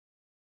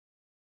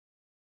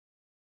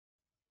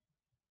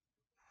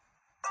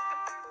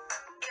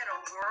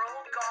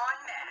world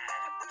gone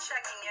mad.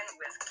 Checking in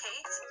with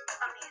Kate,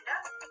 Amanda,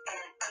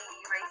 and B.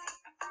 Racy.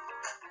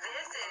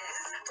 This is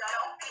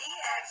Don't Be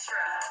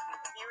Extra.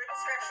 Viewer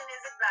discretion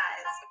is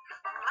advised.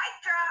 Mic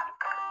drop.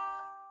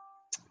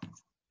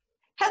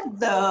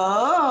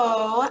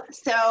 Hello.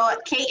 So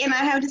Kate and I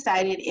have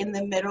decided in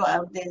the middle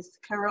of this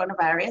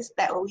coronavirus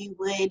that we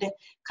would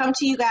come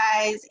to you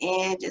guys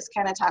and just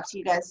kind of talk to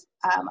you guys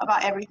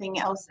about everything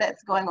else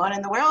that's going on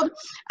in the world.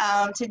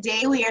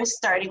 Today we are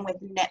starting with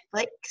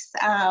Netflix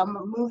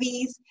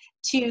movies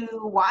to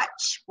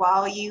watch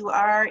while you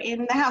are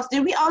in the house.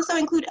 Did we also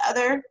include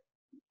other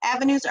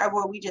avenues, or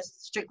were we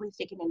just strictly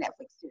sticking to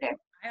Netflix today?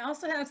 I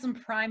also have some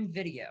Prime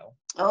Video.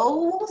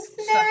 Oh,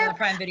 Stuff on the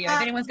Prime Video.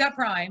 If anyone's got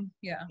Prime,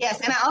 yeah. Yes,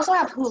 and I also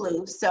have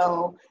Hulu,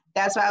 so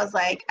that's why I was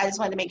like, I just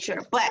wanted to make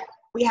sure. But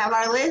we have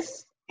our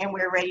list, and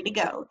we're ready to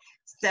go.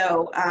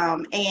 So,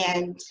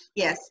 and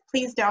yes,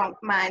 please don't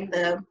mind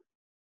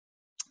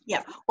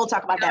we'll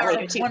talk about that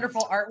later too.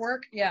 Wonderful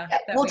artwork, yeah.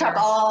 We'll talk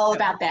all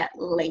about that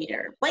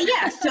later. But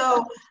yeah,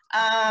 so,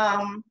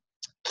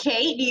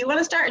 Kate, do you want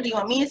to start, or do you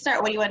want me to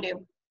start? What do you want to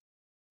do?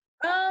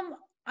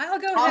 I'll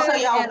go also,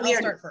 ahead y'all, and I'll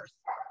start first.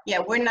 Yeah,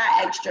 we're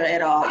not extra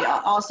at all,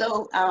 y'all.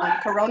 Also,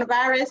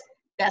 coronavirus,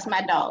 that's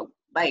my dog.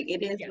 Like,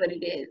 it is what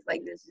it is.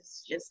 Like, this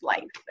is just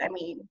life. I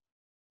mean,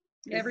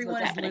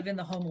 everyone is living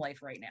the home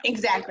life right now.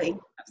 Exactly.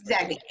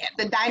 Exactly.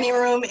 The dining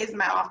room is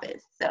my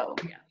office. So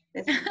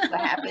this is what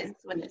happens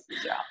when this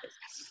is your office.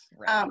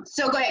 Right.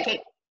 So go ahead,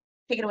 Kate.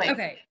 Take it away.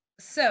 Okay.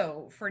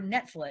 So for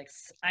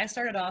Netflix, I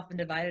started off and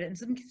divided it into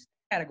some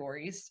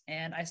categories.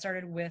 And I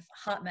started with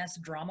hot mess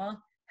drama,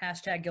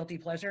 #guilty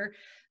pleasure.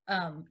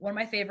 One of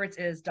my favorites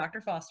is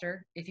Dr.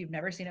 Foster. If you've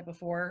never seen it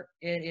before,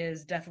 it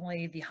is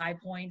definitely the high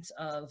point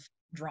of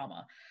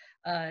drama.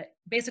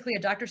 Basically, a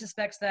doctor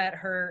suspects that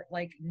her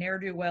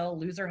ne'er-do-well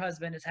loser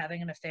husband is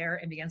having an affair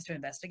and begins to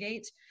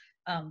investigate.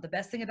 The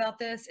best thing about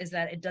this is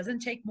that it doesn't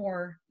take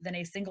more than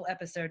a single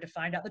episode to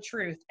find out the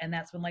truth, and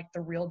that's when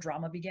the real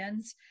drama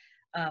begins.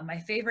 My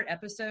favorite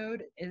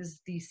episode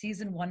is the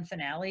season 1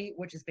 finale,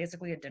 which is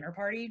basically a dinner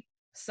party.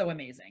 So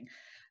amazing.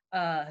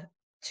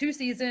 2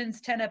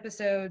 seasons, 10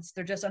 episodes.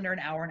 They're just under an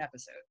hour an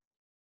episode.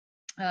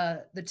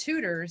 The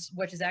Tudors,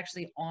 which is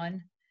actually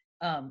on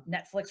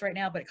Netflix right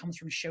now, but it comes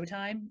from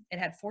Showtime. It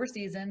had 4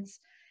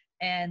 seasons,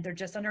 and they're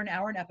just under an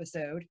hour an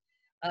episode.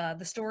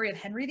 The story of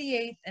Henry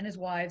VIII and his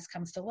wives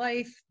comes to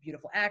life.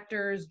 Beautiful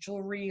actors,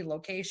 jewelry,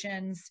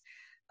 locations.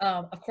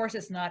 Of course,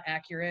 it's not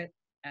accurate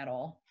at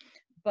all,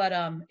 but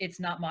it's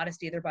not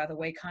modest either, by the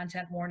way.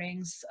 Content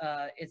warnings.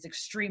 It's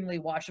extremely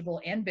watchable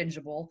and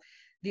bingeable.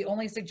 The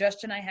only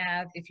suggestion I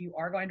have, if you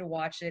are going to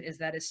watch it, is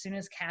that as soon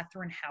as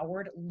Catherine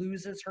Howard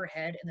loses her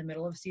head in the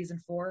middle of season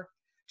 4,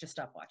 just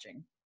stop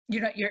watching.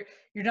 You're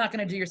not going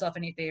to do yourself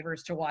any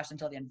favors to watch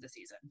until the end of the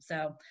season.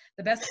 So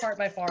the best part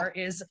by far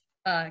is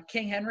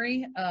King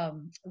Henry,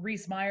 Jonathan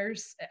Rhys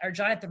Meyers,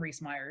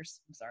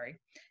 I'm sorry,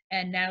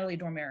 and Natalie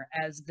Dormer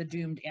as the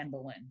doomed Anne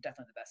Boleyn.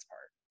 Definitely the best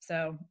part.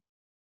 So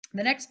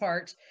the next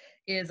part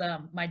is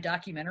my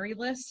documentary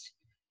list.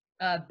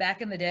 Back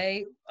in the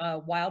day,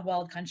 Wild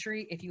Wild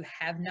Country. If you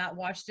have not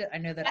watched it, I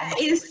know that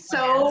is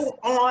so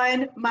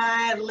on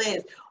my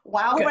list.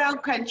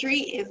 Wild Country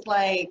is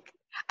I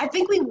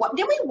think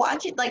did we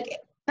watch it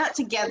not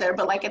together,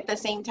 but at the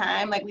same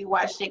time? We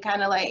watched it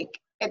kind of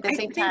at the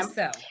same time.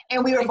 So.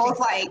 And we were both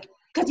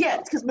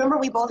because remember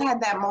we both had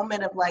that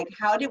moment of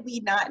how did we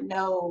not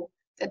know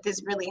that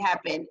this really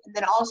happened? And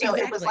then also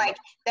it was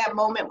that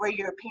moment where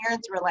your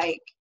parents were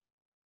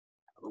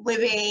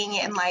living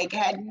and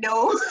had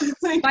no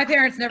my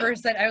parents never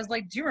said. I was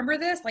like, do you remember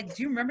this?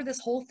 Do you remember this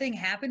whole thing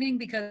happening?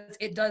 Because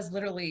it does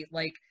literally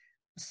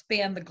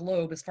span the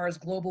globe as far as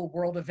global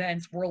world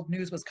events. World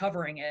news was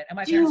covering it, and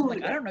my parents were I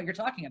don't know what you're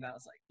talking about. I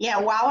was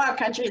Wild Wild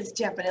Country is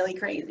definitely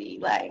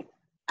crazy.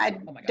 I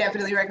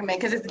definitely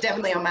recommend, because it's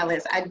definitely on my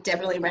list. I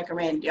definitely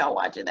recommend y'all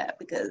watching that,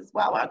 because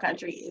Wild Wild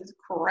Country is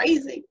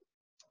crazy.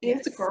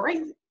 It's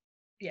crazy.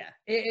 Yeah,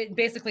 it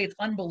basically, it's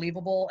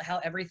unbelievable how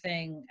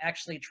everything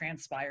actually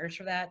transpires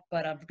for that.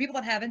 But for people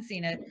that haven't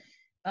seen it,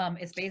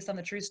 it's based on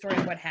the true story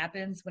of what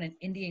happens when an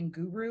Indian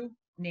guru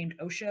named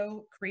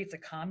Osho creates a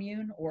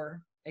commune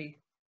or a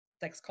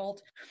sex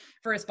cult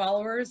for his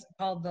followers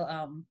called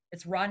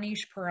it's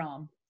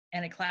Raneshpuram,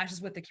 and it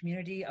clashes with the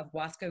community of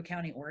Wasco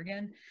County,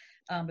 Oregon,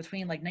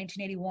 between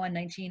 1981,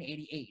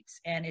 1988.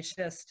 And it's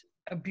just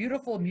a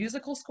beautiful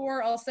musical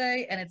score, I'll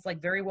say, and it's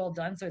very well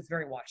done, so it's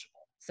very watchable.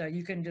 So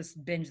you can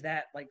just binge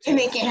that and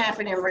it can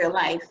happen in real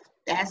life.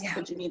 That's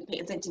what you need to pay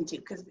attention to,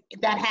 because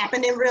that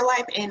happened in real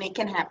life and it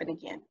can happen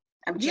again.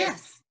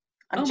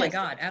 My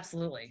God,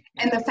 absolutely.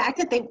 And the fact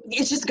that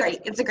it's just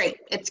great. It's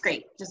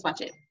great. Just watch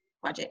it.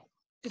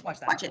 Just watch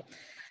that. Watch it.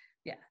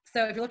 Yeah.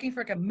 So if you're looking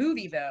for a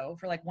movie though,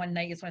 for one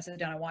night you just want to sit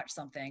down and watch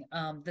something,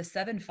 The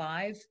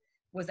 7-5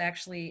 was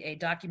actually a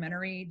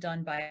documentary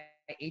done by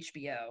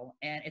HBO,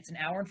 and it's an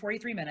hour and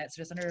 43 minutes,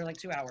 just under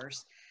 2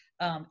 hours.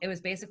 It was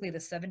basically the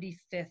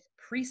 75th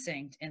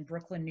precinct in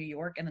Brooklyn, New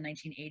York in the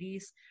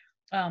 1980s.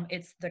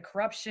 It's the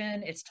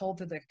corruption. It's told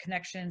through the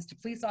connections to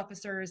police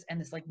officers and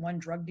this one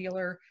drug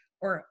dealer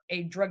or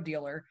a drug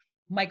dealer,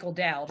 Michael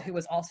Dowd, who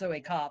was also a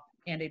cop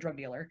and a drug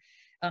dealer.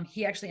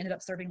 He actually ended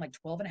up serving like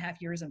 12 and a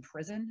half years in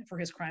prison for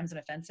his crimes and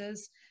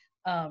offenses.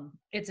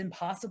 It's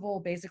impossible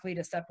basically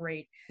to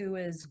separate who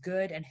is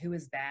good and who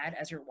is bad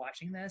as you're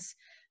watching this.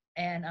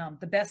 And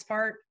the best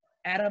part,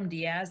 Adam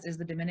Diaz is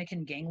the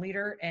Dominican gang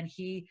leader, and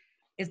he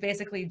is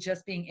basically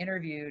just being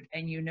interviewed,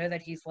 and you know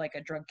that he's like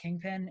a drug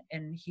kingpin,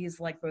 and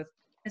he's like both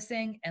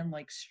menacing and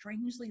like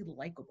strangely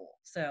likable.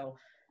 So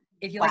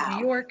if you like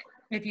New York,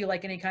 if you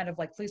like any kind of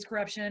like police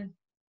corruption,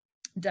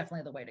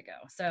 definitely the way to go.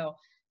 So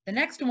the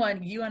next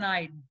one you and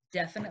I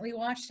definitely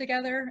watched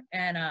together,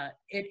 and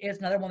it is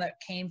another one that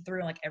came through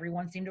and like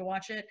everyone seemed to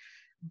watch it,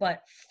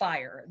 but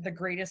Fire, the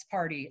greatest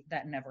party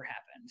that never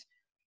happened.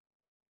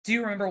 Do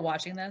you remember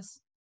watching this?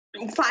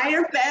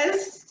 Fire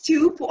Fest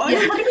 2. What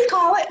do we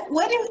call it?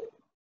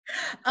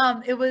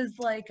 It was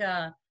like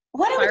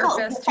what do we call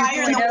it?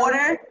 Fire in the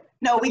water?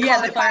 No, we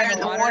call it Fire in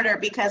the water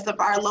because of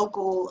our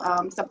local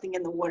something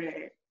in the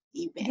water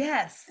event.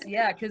 Yes,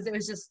 yeah, because it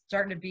was just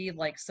starting to be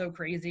like so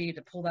crazy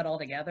to pull that all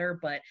together.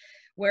 But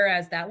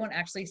whereas that one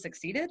actually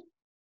succeeded,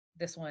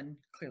 this one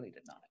clearly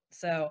did not.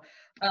 So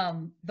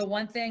the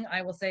one thing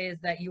I will say is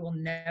that you will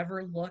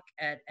never look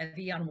at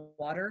Evian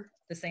water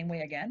the same way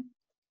again.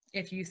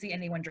 If you see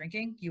anyone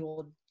drinking, you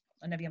will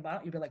an Evian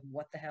bottle, you'll be like,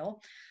 what the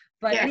hell?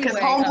 But yeah, because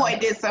anyway, Homeboy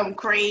did some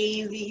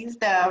crazy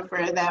stuff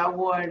for that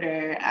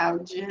water.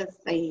 I'm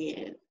just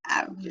saying.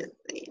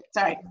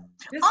 Sorry.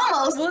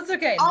 Almost. Well, it's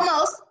okay.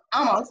 Almost.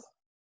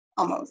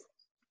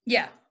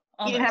 Yeah.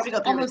 Almost. You didn't have to go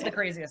through almost the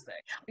craziest thing.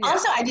 Yeah.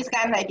 Also, I just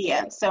got an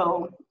idea,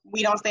 so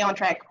we don't stay on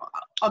track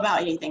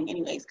about anything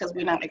anyways, because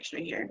we're not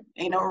extra here.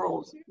 Ain't no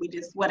rules. We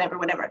just whatever.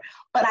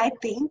 But I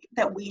think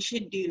that we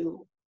should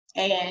do,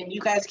 and you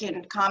guys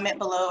can comment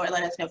below or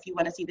let us know if you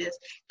want to see this.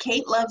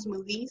 Kate loves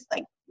movies.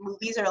 Like,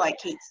 movies are like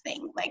Kate's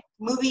thing. Like,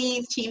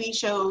 movies, TV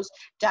shows,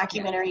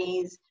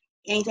 documentaries,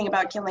 anything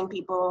about killing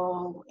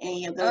people,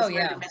 any of those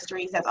murder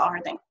mysteries. That's all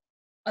her thing.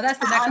 Oh, that's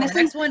the next one. The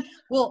next one,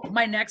 well,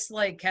 my next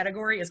like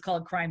category is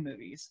called crime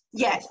movies.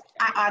 Yes,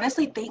 I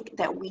honestly think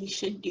that we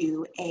should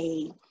do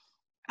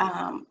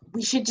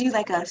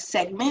like a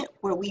segment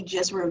where we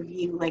just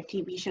review like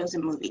TV shows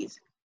and movies,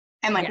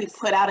 and like we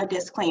put out a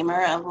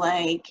disclaimer of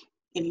like,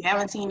 if you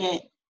haven't seen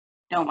it,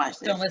 don't watch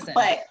this. Don't listen.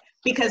 But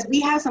because we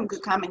have some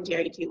good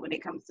commentary too when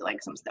it comes to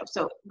like some stuff.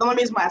 So the only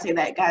reason why I say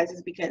that, guys,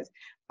 is because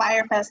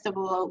Fire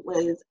Festival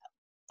was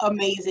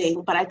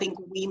amazing, but I think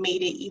we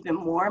made it even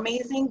more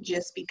amazing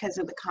just because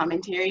of the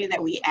commentary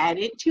that we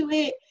added to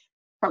it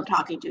from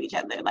talking to each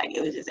other. Like,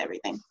 it was just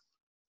everything.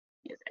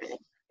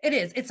 It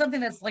is. It's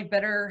something that's like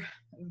better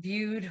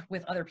viewed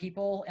with other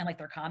people and like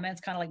their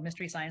comments, kind of like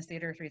Mystery Science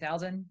Theater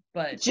 3000,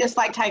 but just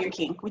like Tiger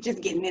King, which is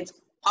getting its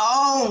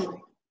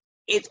own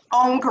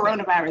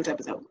coronavirus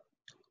episode.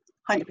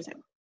 100%.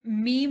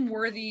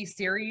 Meme-worthy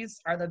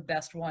series are the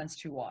best ones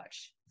to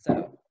watch.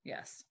 So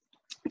yes,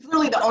 it's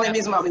really the only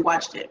reason why we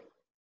watched it.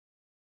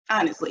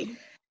 Honestly,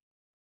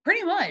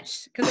 pretty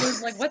much, because it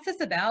was like, what's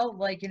this about?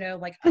 Like, you know,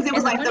 like, because it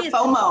was like the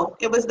FOMO.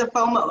 It was the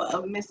FOMO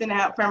of missing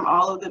out from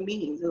all of the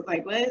memes. It was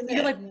like, what is it?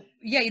 You're like,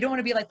 yeah, you don't want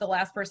to be like the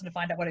last person to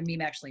find out what a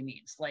meme actually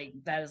means. Like,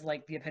 that is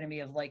like the epitome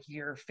of like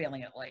you're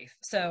failing at life.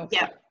 So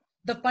yeah,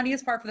 the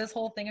funniest part for this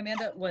whole thing,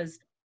 Amanda, was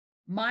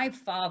my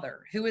father,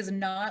 who is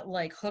not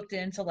like hooked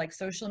into like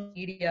social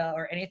media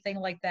or anything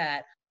like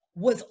that,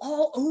 was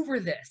all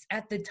over this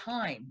at the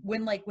time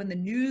when the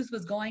news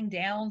was going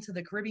down to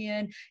the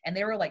Caribbean and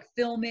they were like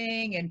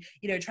filming and,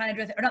 you know, trying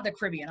to, or not the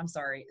Caribbean, I'm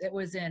sorry. It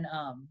was in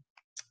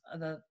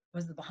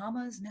was the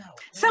Bahamas? No.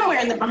 Somewhere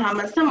in the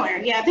Bahamas,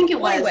 somewhere. Yeah, I think it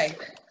was. Anyway,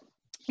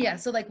 yeah,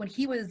 so like when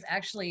he was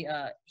actually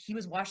he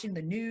was watching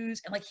the news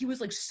and like he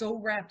was like so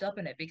wrapped up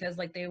in it because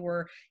like they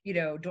were, you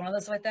know, doing all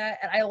this like that.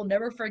 And I will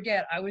never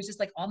forget, I was just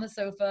like on the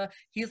sofa,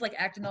 he's like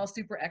acting all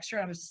super extra,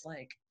 and I was just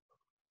like,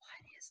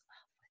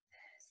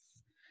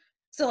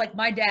 so like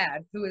my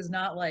dad, who is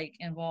not like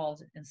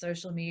involved in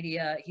social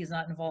media, he's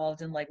not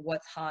involved in like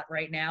what's hot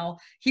right now,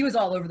 he was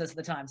all over this at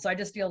the time. So I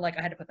just feel like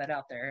I had to put that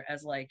out there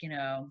as like, you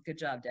know, good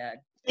job, Dad.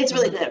 It's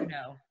really good.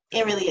 No,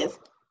 it really is.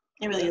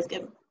 It really is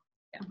good.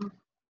 Yeah.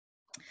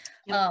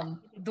 Mm-hmm.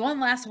 The one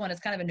last one is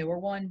kind of a newer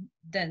one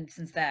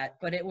since that,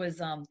 but it was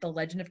The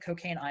Legend of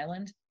Cocaine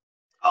Island.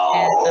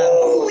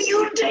 Oh, and,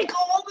 you take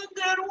all the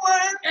good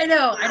ones. I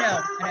know.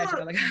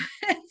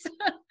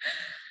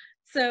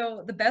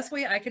 So the best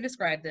way I can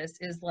describe this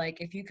is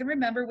like, if you can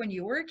remember when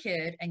you were a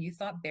kid and you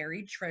thought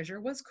buried treasure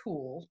was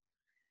cool,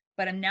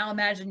 but now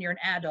imagine you're an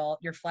adult,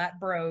 you're flat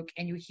broke,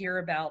 and you hear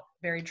about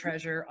buried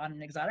treasure on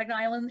an exotic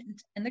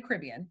island in the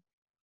Caribbean,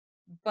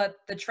 but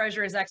the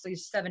treasure is actually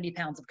 70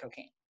 pounds of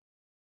cocaine.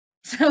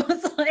 So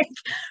it's like,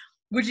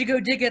 would you go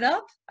dig it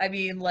up? I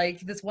mean, like,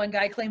 this one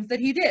guy claims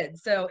that he did.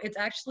 So it's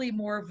actually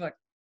more of a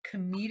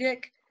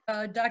comedic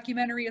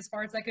documentary as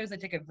far as that goes. They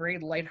take a very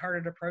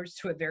lighthearted approach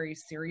to a very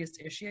serious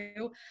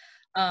issue.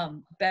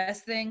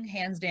 Best thing,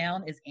 hands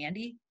down, is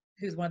Andy,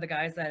 who's one of the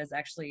guys that is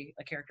actually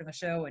a character in the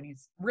show, and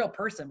he's a real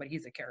person, but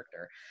he's a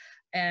character.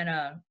 And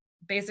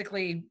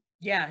basically,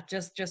 yeah,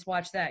 just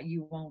watch that.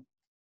 You won't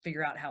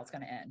figure out how it's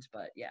going to end.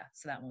 But yeah,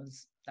 so that one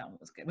was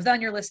good. Was that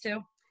on your list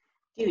too?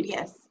 Dude,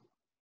 yes.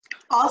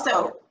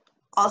 Also,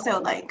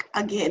 like,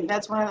 again,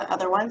 that's one of the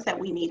other ones that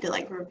we need to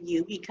like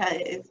review,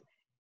 because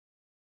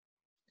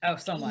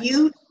so much.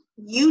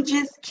 You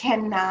just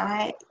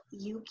can't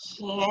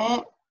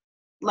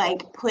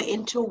like put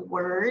into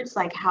words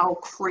like how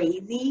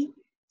crazy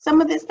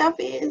some of this stuff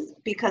is,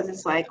 because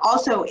it's like,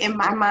 also in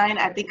my mind,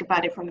 I think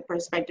about it from the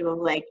perspective of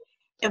like,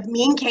 if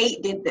me and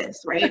Kate did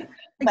this, right?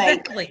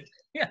 Exactly. Like,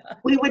 yeah.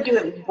 We would do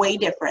it way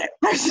different,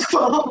 first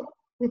of all.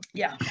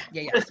 Yeah.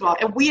 First of all,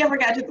 if we ever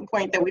got to the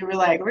point that we were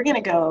like, we're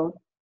gonna go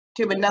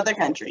to another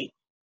country,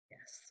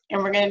 yes,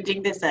 and we're gonna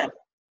dig this up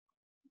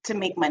to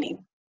make money.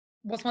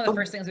 What's one of the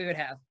first things we would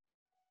have?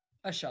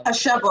 A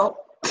shovel.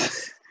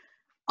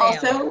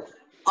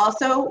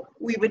 Also,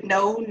 we would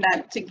know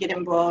not to get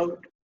involved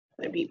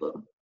with other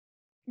people.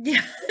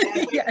 Yeah.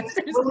 Yes.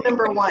 Rule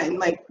number one,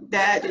 like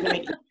that didn't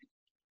make it.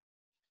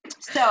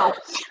 So,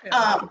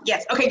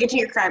 yes. Okay, get to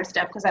your crime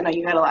stuff, because I know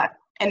you got a lot,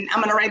 and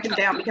I'm gonna write them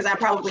down because I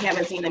probably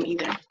haven't seen them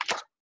either.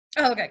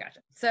 Oh, okay, gotcha.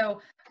 So,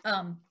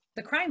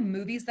 the crime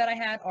movies that I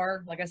had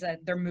are, like I said,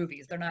 they're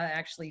movies. They're not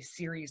actually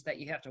series that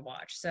you have to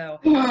watch. So,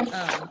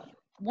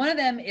 one of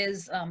them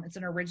is it's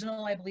an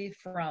original, I believe,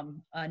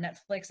 from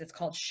Netflix. It's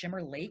called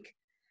Shimmer Lake.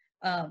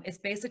 It's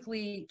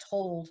basically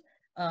told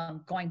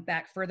going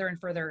back further and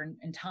further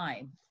in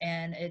time,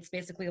 and it's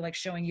basically like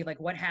showing you like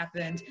what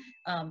happened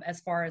as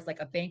far as like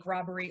a bank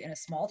robbery in a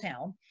small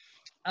town.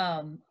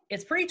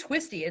 It's pretty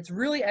twisty. It's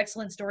really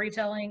excellent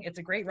storytelling. It's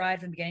a great ride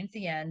from beginning to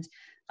the end.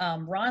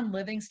 Ron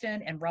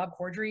Livingston and Rob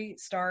Corddry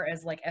star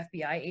as like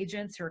FBI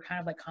agents who are kind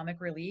of like comic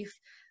relief.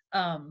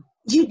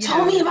 You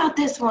told me about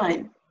this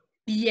one.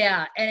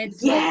 Yeah, and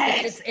it's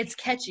yes. like it's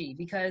catchy,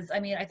 because I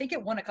mean, I think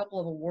it won a couple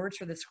of awards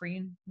for the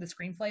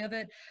screenplay of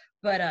it,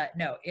 but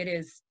no,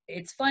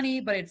 it's funny,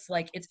 but it's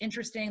like, it's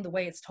interesting the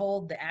way it's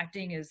told. The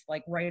acting is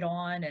like right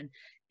on, and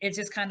it's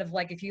just kind of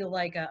like, if you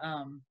like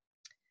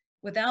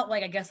without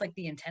like, I guess like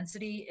the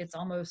intensity, it's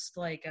almost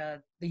like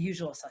The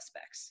Usual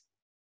Suspects.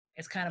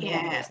 It's kind of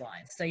along those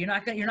lines. So you're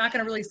not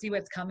gonna really see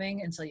what's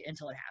coming until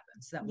it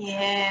happens. So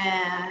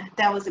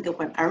that was a good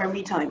one. I remember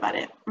you telling me about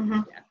it.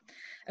 Mm-hmm. Yeah.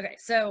 Okay,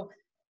 so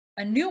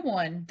a new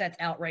one that's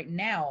out right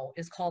now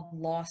is called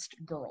Lost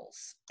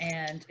Girls,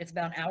 and it's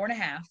about an hour and a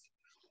half.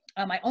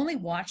 I only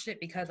watched it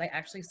because I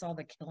actually saw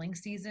the Killing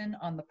Season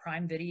on the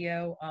Prime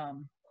Video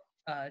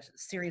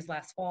series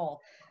last fall,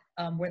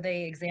 where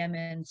they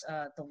examined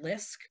the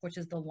Lisk, which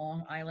is the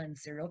Long Island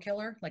serial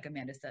killer. Like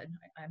Amanda said,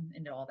 I'm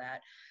into all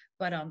that.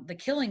 But the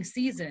Killing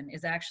Season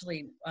is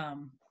actually,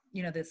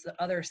 this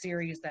other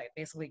series that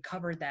basically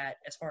covered that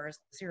as far as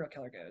the serial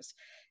killer goes.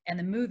 And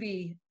the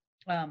movie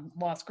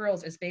Lost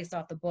Girls is based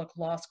off the book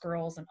Lost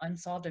Girls, an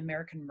Unsolved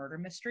American Murder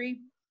Mystery.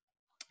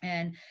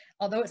 And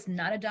although it's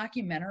not a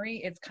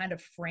documentary, it's kind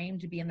of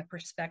framed to be in the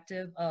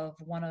perspective of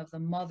one of the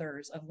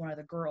mothers of one of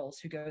the girls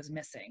who goes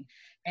missing.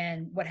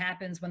 And what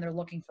happens when they're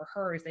looking for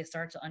her is they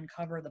start to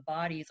uncover the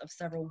bodies of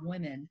several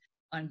women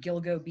on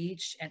Gilgo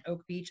Beach and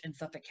Oak Beach in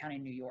Suffolk County,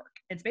 New York.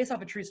 It's based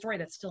off a true story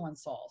that's still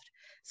unsolved.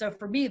 So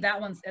for me,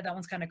 that one's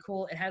kind of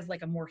cool. It has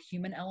like a more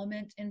human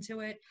element into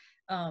it.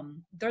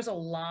 There's a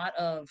lot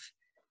of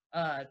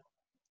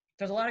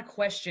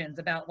questions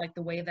about like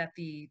the way that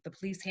the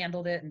police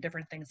handled it and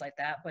different things like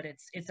that, but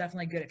it's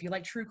definitely good. If you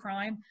like true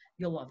crime,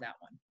 you'll love that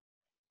one.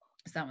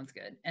 So that one's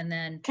good. And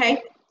then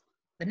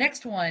the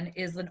next one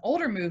is an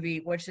older movie,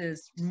 which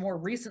is more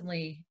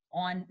recently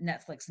on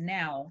Netflix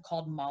now,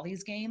 called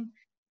Molly's Game.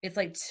 It's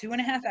like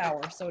 2.5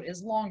 hours, so it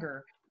is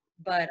longer,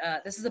 but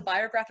this is a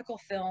biographical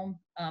film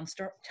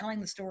telling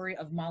the story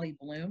of Molly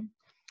Bloom.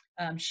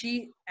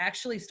 She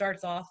actually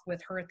starts off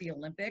with her at the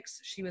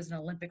Olympics. She was an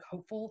Olympic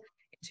hopeful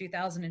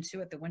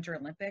 2002 at the Winter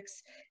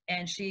Olympics,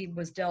 and she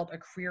was dealt a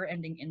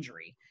career-ending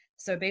injury.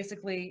 So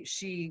basically,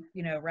 she,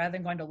 rather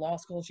than going to law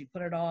school, she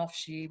put it off.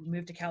 She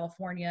moved to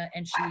California,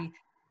 and she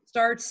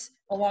starts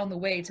along the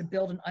way to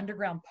build an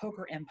underground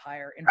poker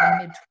empire in her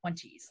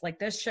mid-20s. Like,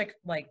 this chick,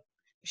 like,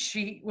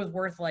 she was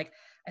worth like,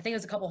 I think it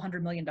was a couple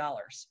 $100 million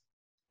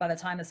by the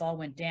time this all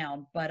went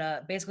down.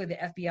 But basically, the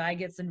FBI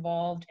gets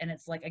involved, and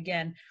it's like,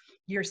 again,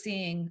 you're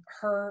seeing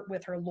her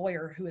with her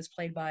lawyer, who is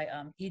played by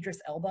Idris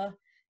Elba,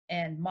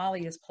 and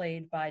Molly is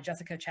played by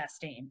Jessica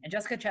Chastain. And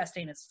Jessica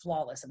Chastain is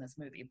flawless in this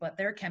movie, but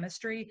their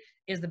chemistry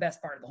is the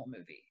best part of the whole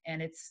movie.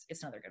 And it's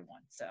another good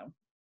one. So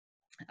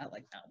I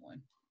like that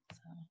one.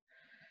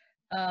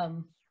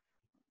 So,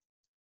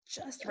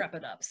 just to wrap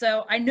it up.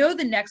 So I know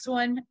the next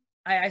one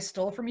I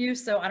stole from you,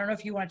 so I don't know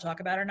if you want to talk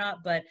about it or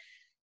not, but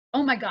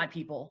oh my God,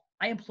 people,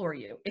 I implore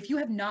you, if you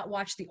have not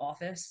watched The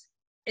Office,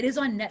 it is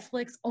on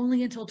Netflix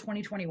only until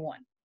 2021.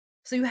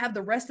 So you have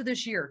the rest of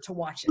this year to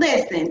watch it.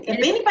 Listen, if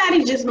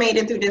anybody just made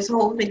it through this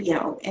whole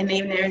video and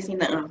they've never seen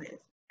The Office,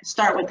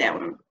 start with that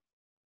one.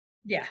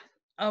 Yeah.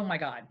 Oh my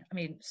God. I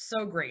mean,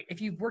 so great. If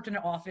you've worked in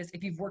an office,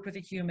 if you've worked with a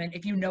human,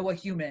 if you know a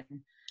human,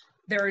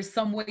 there is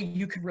some way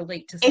you could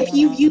relate to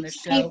someone on this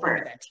show or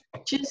event.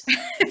 Just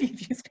if you've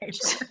used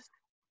paper.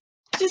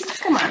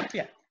 Just come on.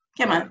 Yeah.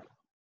 Come on.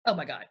 Oh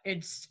my God,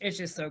 it's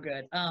just so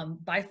good.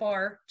 By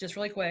far, just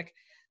really quick,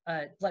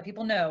 let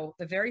people know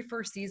the very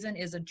first season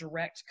is a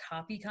direct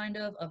copy kind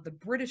of the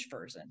British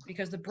version,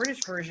 because the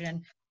British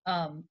version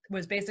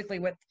was basically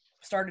what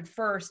started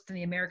first, and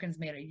the Americans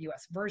made a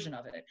US version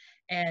of it.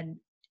 And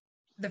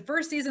the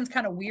first season's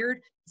kind of weird.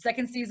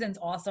 Second season's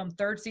awesome.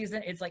 Third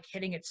season, it's like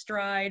hitting its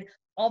stride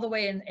all the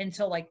way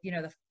until like, you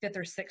know, the fifth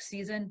or sixth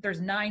season. There's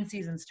 9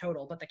 seasons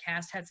total, but the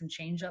cast had some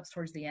change ups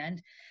towards the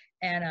end.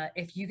 And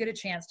if you get a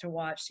chance to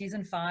watch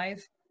season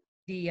 5,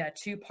 the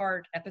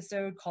 2-part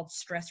episode called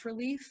Stress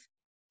Relief,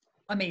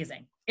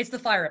 amazing. It's the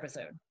fire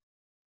episode.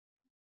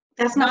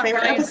 That's my Not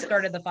favorite Ryan episode.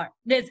 started the fire.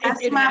 It has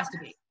to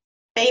be.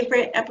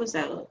 Favorite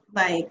episode.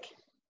 Like,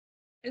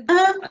 It's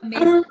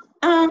amazing.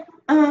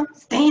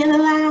 staying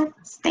alive,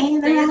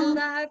 staying Staying alive.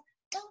 alive.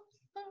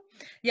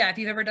 Yeah, if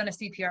you've ever done a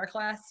CPR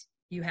class,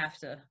 you have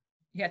to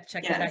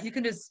check that out. You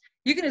can just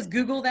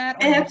Google that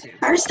on And YouTube. at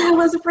first I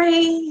was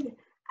afraid.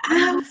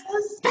 I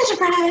was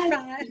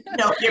petrified.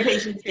 No, your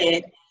patient's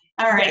dead.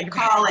 All right,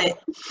 call it.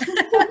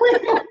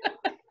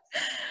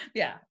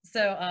 Yeah.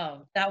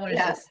 So that one is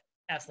just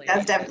absolutely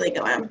that's amazing. definitely a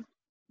good one.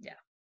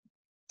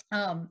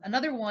 Yeah.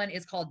 Another one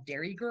is called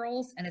Dairy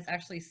Girls, and it's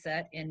actually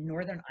set in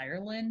Northern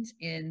Ireland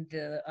in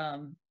the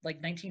like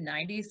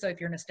 1990s. So if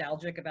you're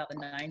nostalgic about the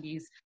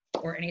 90s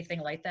or anything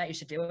like that, you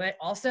should do it.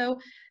 Also,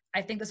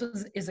 I think this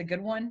is a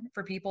good one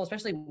for people,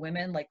 especially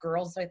women, like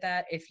girls like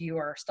that, if you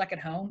are stuck at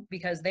home,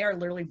 because they are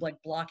literally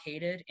like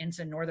blockaded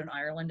into Northern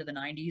Ireland in the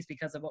 90s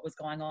because of what was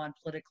going on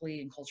politically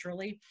and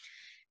culturally.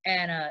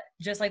 And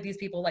just like these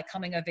people, like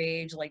coming of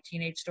age, like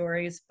teenage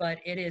stories, but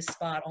it is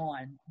spot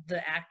on.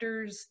 The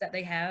actors that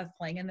they have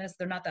playing in this,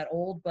 they're not that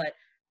old, but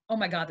oh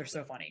my God, they're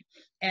so funny.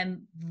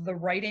 And the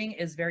writing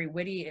is very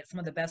witty. It's some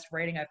of the best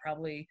writing I've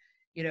probably,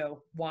 you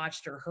know,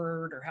 watched or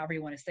heard, or however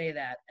you want to say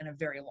that, in a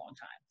very long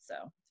time. So,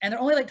 and they're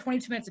only like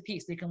 22 minutes a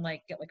piece. So you can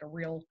like get like a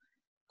real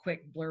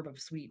quick blurb of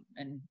sweet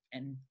and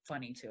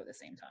funny too at the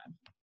same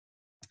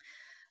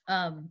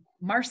time.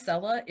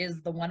 Marcella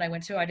is the one I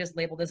went to. I just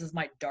labeled this as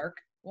my dark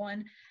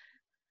one.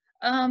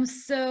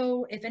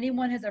 So if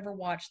anyone has ever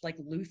watched like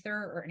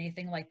Luther or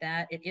anything like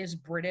that, it is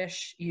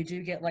British. You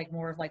do get like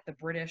more of like the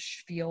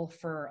British feel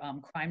for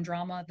crime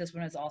drama. This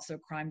one is also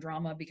crime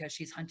drama because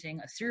she's hunting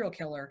a serial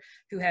killer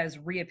who has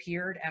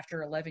reappeared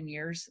after 11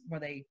 years where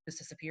they just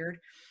disappeared.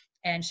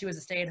 And she was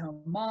a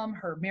stay-at-home mom.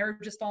 Her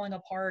marriage is falling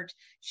apart.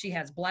 She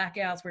has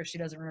blackouts where she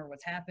doesn't remember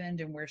what's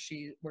happened and where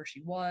she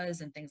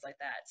was and things like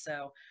that.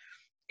 So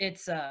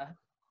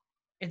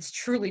it's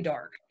truly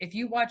dark. If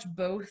you watch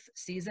both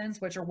seasons,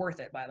 which are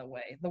worth it, by the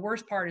way, the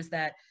worst part is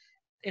that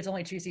it's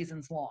only 2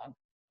 seasons long.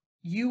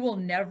 You will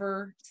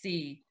never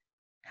see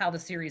how the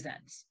series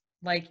ends.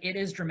 Like, it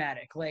is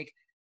dramatic. Like,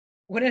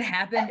 when it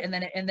happened, and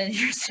then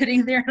you're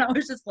sitting there, and I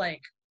was just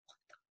like,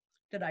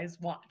 what did I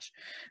just watch?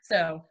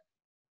 So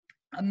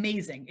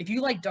amazing. If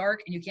you like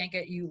dark and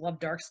you love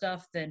dark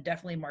stuff, then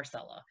definitely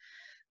Marcella.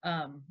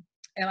 And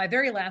my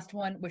very last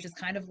one, which is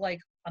kind of like,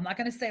 I'm not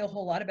going to say a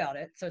whole lot about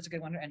it, so it's a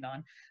good one to end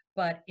on.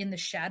 But In the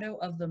Shadow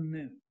of the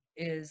Moon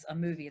is a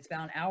movie. It's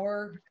about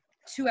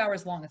 2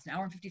 hours long. It's 1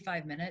 hour and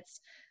 55 minutes.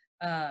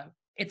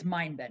 It's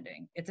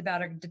mind-bending. It's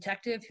about a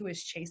detective who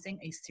is chasing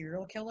a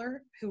serial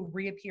killer who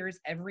reappears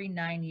every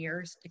 9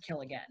 years to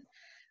kill again.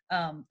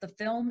 The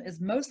film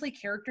is mostly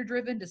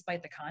character-driven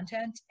despite the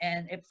content,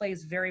 and it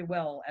plays very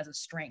well as a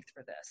strength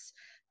for this.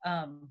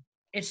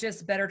 It's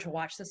just better to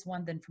watch this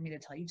one than for me to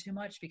tell you too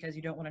much because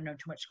you don't want to know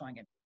too much going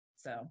in.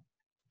 So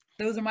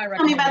those are my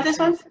recommendations. Tell me about this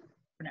one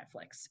for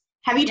Netflix.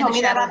 Have you told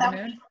me that about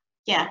that?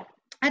 Yeah.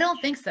 I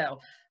don't think so.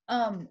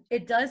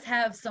 It does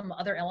have some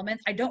other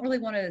elements. I don't really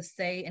want to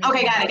say anything.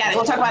 Okay, got it.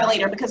 We'll talk about it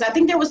later because I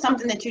think there was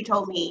something that you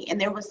told me,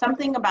 and there was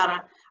something about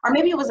or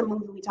maybe it was a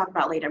movie we talked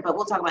about later, but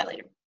we'll talk about it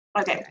later.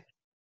 Okay.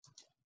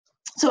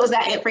 So is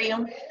that it for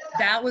you?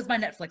 That was my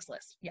Netflix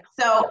list. Yeah.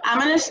 So I'm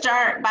gonna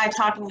start by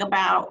talking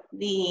about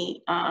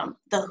the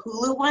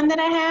Hulu one that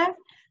I have.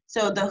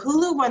 So the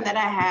Hulu one that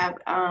I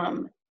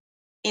have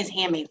is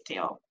Handmaid's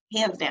Tale,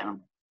 hands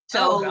down.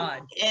 So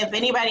if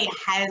anybody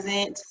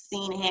hasn't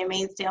seen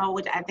Handmaid's Tale,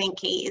 which I think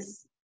Kate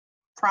is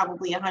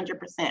probably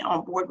 100%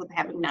 on board with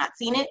having not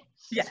seen it.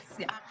 Yes,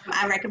 yeah.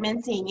 I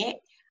recommend seeing it.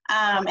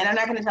 And I'm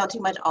not going to tell too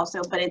much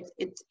also, but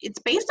it's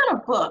based on a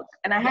book,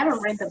 and I haven't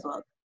read the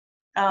book.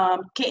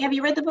 Kate, have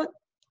you read the book?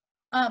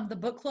 The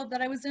book club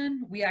that I was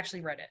in, we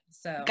actually read it.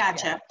 So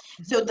gotcha.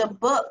 Yeah. So the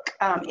book,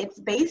 it's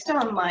based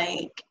on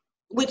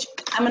which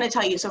I'm going to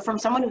tell you. So from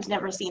someone who's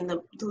never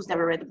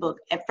read the book,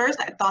 at first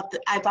I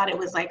thought it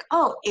was like,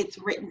 oh, it's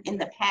written in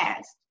the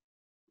past.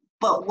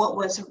 But what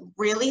was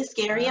really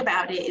scary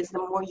about it is the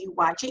more you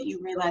watch it, you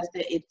realize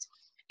that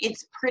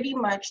it's pretty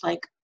much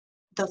like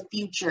the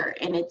future,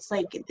 and it's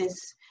like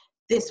this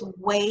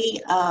way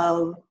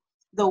of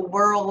the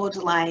world,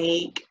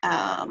 like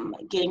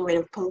getting rid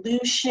of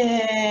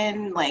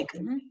pollution, like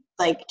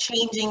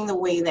changing the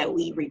way that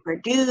we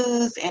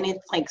reproduce, and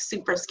it's like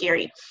super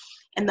scary.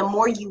 And the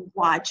more you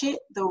watch it,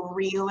 the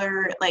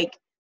realer, like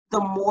the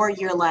more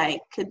you're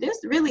like, could this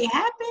really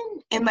happen?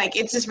 And like,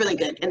 it's just really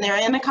good. And they're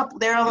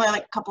only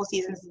like a couple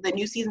seasons. The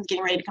new season's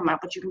getting ready to come out,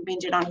 but you can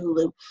binge it on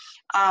Hulu.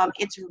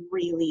 It's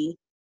really,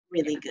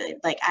 really good.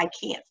 Like, I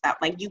can't stop.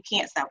 Like, you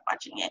can't stop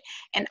watching it.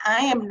 And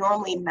I am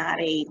normally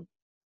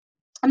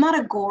I'm not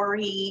a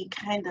gory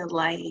kind of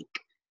like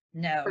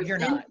No, person. you're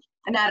not.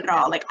 Not at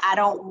all. Like, I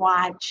don't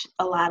watch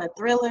a lot of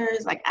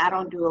thrillers. Like, I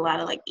don't do a lot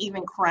of like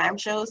even crime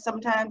shows.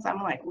 Sometimes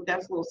I'm like, well,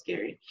 that's a little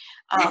scary.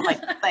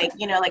 Like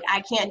you know, like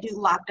I can't do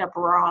Locked Up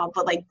Raw,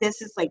 but like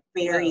this is like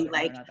very No,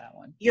 like not that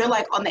one. you're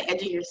like on the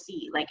edge of your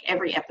seat like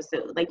every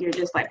episode. Like you're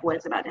just like,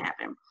 what's about to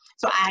happen?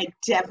 So I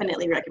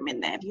definitely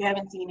recommend that. If you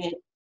haven't seen it,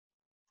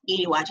 you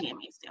need to watch it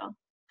still.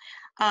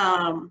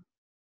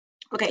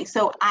 Okay,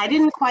 so I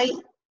didn't quite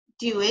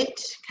do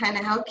it kind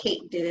of how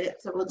Kate did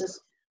it. So we'll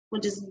just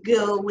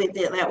go with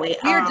it that way.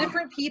 We are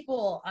different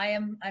people.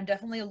 I'm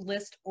definitely a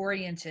list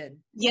oriented.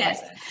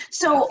 Yes.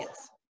 So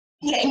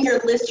yeah, in your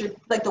list,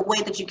 like the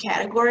way that you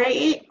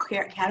categorize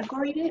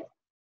it.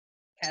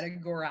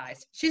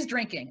 Categorized. She's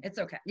drinking. It's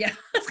okay. Yeah,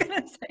 I was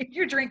gonna say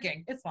you're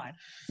drinking. It's fine.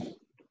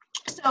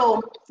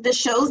 So the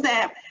shows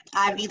that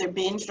I've either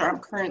binged or I'm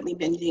currently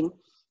binging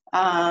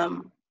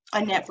on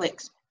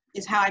Netflix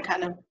is how I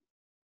kind of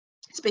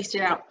spaced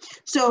it out.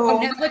 So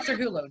Netflix or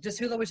Hulu?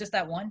 Hulu was just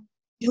that one?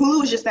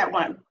 Hulu was just that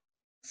one.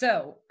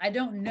 So I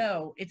don't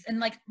know. And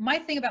like my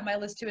thing about my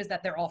list too is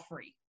that they're all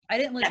free. I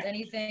didn't list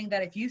anything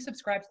that if you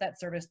subscribe to that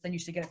service, then you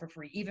should get it for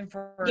free, even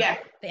for the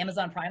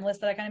Amazon Prime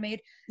list that I kind of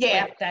made.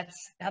 Yeah. Like,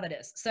 that's how that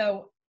is.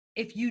 So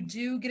if you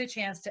do get a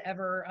chance to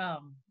ever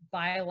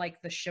buy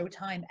like the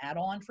Showtime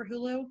add-on for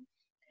Hulu,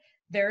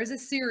 there is a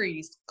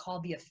series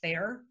called The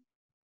Affair.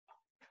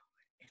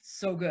 It's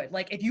so good.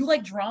 Like if you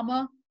like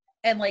drama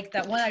and like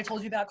that one I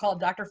told you about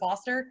called Dr.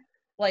 Foster,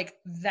 like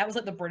that was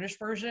like the British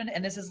version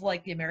and this is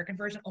like the American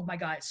version. Oh my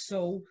God, it's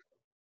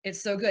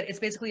so good. It's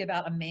basically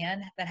about a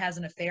man that has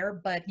an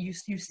affair, but you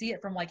see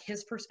it from like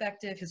his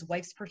perspective, his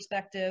wife's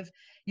perspective.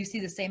 You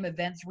see the same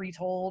events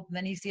retold, and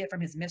then you see it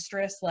from his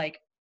mistress. Like,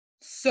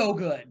 so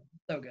good.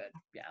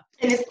 Yeah.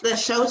 And it's the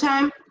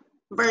Showtime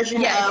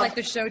version. Yeah, it's like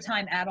the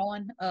Showtime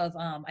add-on of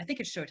I think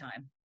it's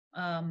Showtime.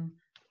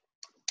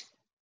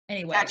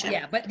 Anyway, Gotcha.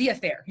 Yeah, but The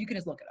Affair. You can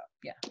just look it up.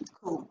 Yeah.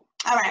 Cool.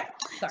 All right.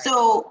 Sorry.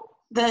 So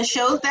the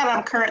shows that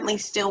I'm currently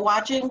still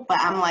watching, but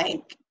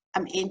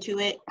I'm into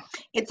it.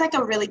 It's like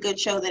a really good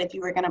show that if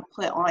you were gonna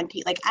put on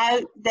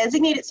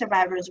Designated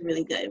Survivor is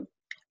really good.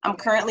 I'm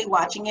currently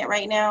watching it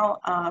right now.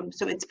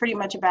 So it's pretty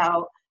much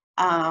about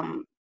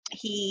I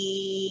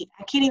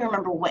can't even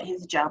remember what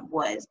his job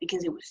was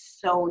because it was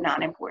so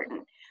not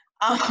important.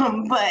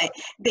 But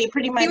they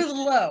pretty much He was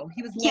low on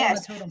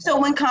the totem pole. So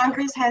when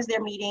Congress has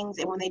their meetings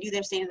and when they do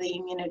their State of the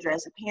Union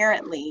address,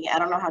 apparently, I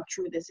don't know how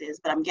true this is,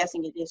 but I'm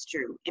guessing it is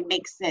true. It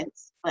makes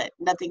sense, but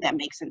nothing that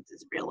makes sense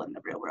is real in the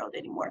real world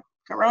anymore.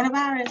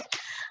 Coronavirus.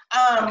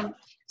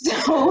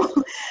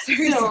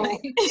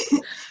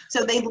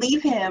 So they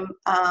leave him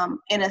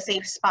in a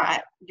safe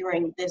spot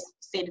during this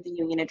State of the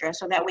Union address.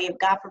 So that way, if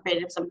God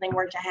forbid, if something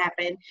were to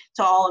happen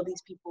to all of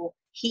these people,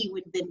 he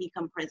would then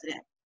become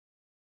president.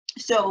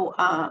 So,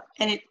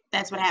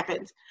 that's what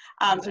happens.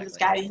 So this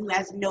guy who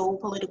has no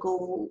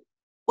political,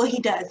 well, he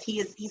does.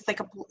 He's like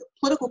a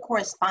political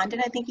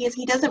correspondent, I think he is.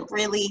 He doesn't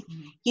really,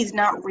 he's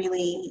not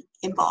really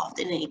involved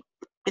in any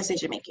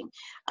decision making.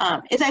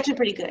 It's actually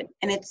pretty good.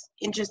 And it's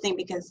interesting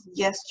because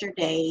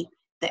yesterday,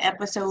 the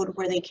episode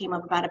where they came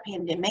up about a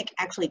pandemic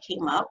actually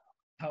came up.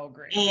 Oh,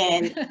 great.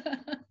 And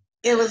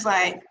it was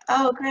like,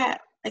 oh crap,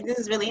 like this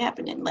is really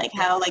happening. Like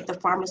how like the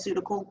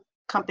pharmaceutical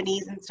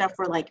companies and stuff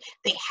were like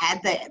they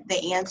had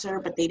the answer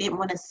but they didn't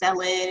want to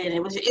sell it, and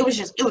it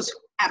was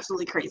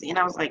absolutely crazy, and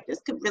I was like, this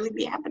could really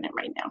be happening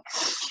right now.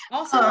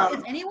 Also,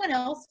 is anyone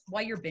else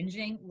while you're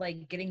binging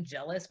like getting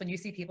jealous when you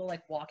see people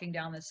like walking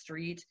down the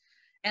street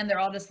and they're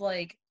all just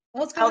like,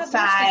 well, let's go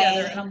outside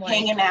together, and I'm like,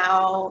 hanging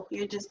out,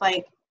 you're just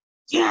like,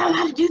 yeah,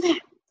 how to do that.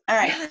 All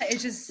right. Yeah,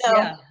 it's just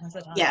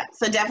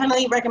so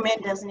definitely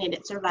recommend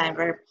Designated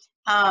Survivor.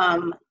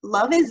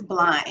 Love is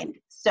Blind.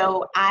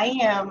 So I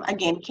am,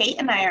 again, Kate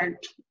and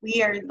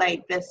we are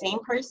like the same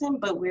person,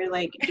 but we're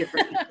like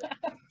different people.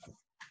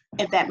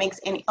 If that makes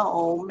any,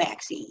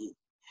 Maxie.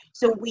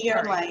 So we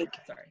are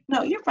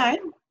no, you're fine.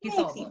 He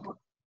saw a bug.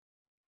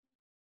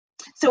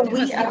 So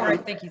I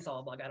think he saw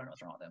a bug. I don't know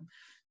what's wrong with him.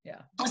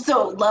 Yeah.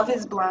 So Love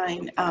is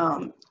Blind.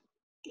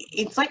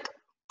 It's like,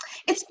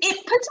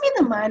 it puts me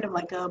in the mind of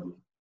like a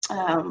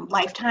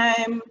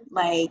Lifetime,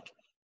 like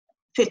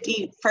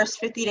 50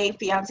 Day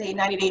Fiance,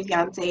 90 Day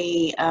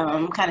Fiance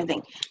kind of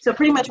thing. So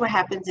pretty much what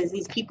happens is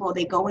these people,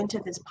 they go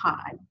into this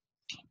pod,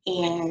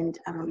 and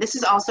this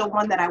is also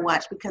one that I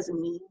watch because of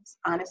memes,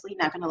 honestly,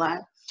 not gonna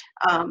lie.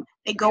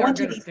 They go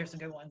into these, there's some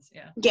good ones,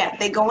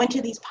 they go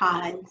into these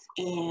pods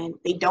and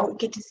they don't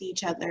get to see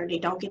each other.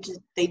 They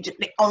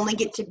only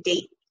get to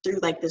date through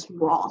like this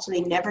wall, so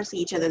they never see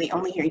each other. They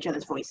only hear each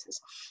other's voices.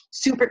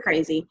 Super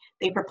crazy.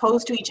 They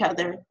propose to each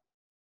other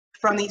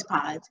from these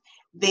pods.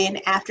 Then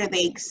after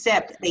they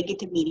accept, they get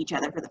to meet each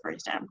other for the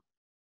first time.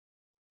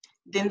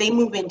 Then they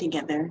move in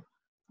together.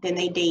 Then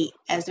they date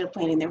as they're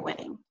planning their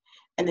wedding.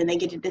 and then they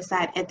get to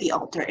decide at the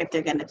altar if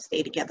they're going to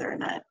stay together or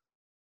not.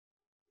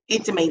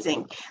 It's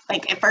amazing.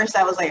 Like, at first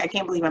I was like, I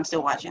can't believe I'm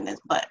still watching this,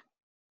 but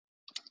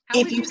How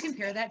if would you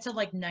compare that to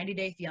like 90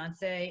 Day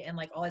Fiance and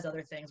like all these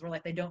other things where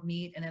like they don't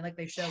meet and then like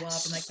they show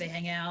up and like they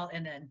hang out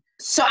and then?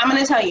 So I'm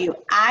going to tell you,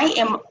 I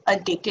am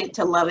addicted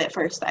to Love at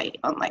First Sight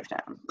on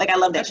Lifetime. Like, I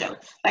love that show.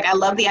 Like, I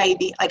love the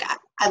idea. Like,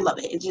 I love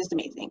it. It's just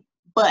amazing.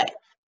 But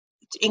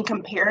in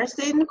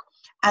comparison,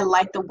 I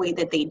like the way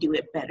that they do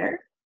it better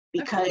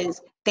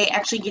because they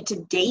actually get to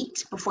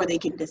date before they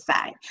can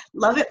decide.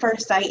 Love at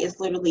First Sight is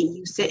literally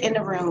you sit in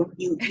a room,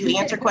 you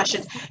answer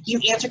questions,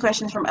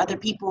 from other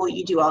people,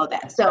 you do all of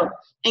that. So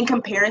in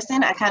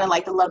comparison, I kind of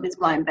like the Love is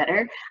Blind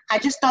better. I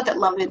just thought that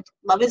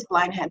Love is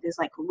Blind had this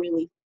like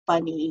really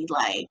funny,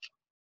 like,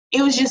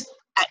 it was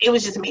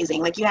just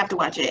amazing. Like, you have to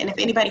watch it. And if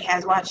anybody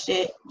has watched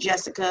it,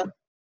 Jessica.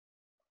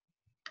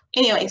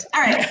 Anyways,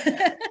 all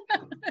right.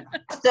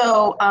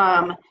 So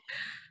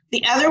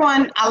the other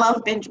one, I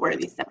love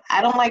binge-worthy stuff.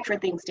 I don't like for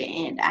things to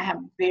end. I have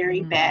very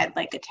bad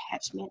like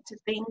attachment to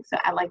things, so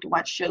I like to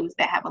watch shows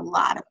that have a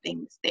lot of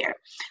things there.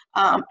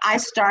 I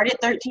started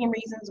 13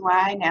 Reasons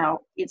Why. Now,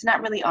 it's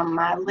not really on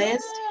my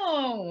list.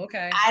 Oh,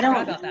 okay. I don't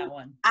forgot about that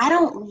one. I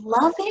don't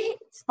love it.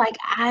 Like,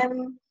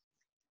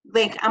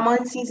 I'm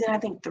on season, I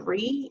think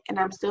 3, and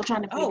I'm still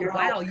trying to figure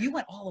out. Oh, wow. You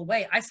went all the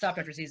way. I stopped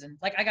after season.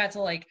 Like, I got to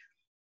like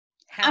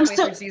halfway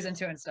through season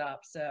 2 and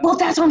stopped. So. Well,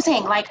 that's what I'm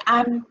saying. Like,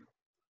 I'm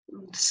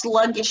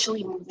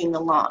sluggishly moving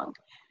along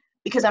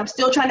because I'm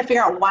still trying to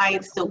figure out why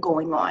it's still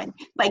going on.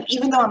 Like,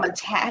 even though I'm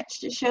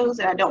attached to shows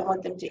and I don't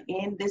want them to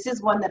end, this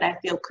is one that I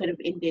feel could have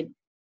ended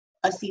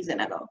a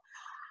season ago.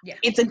 Yeah.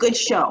 It's a good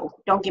show,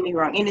 don't get me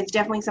wrong, and it's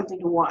definitely something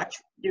to watch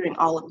during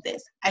all of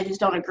this. I just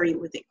don't agree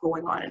with it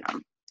going on and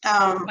on.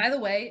 By the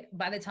way,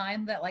 by the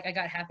time that like I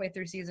got halfway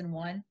through season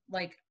 1,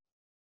 like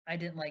I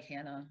didn't like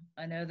Hannah.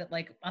 I know that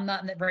like I'm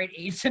not in the right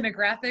age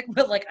demographic,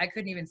 but like I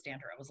couldn't even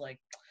stand her. I was like,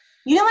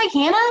 you didn't like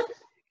Hannah?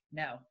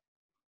 No.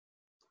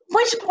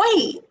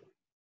 Wait.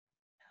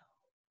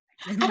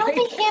 I don't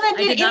think Hannah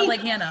did. I did not like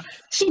Hannah.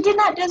 She did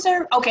not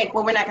deserve. Okay,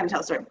 well, we're not going to tell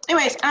the story.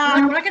 Anyways,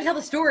 we're not going to tell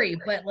the story,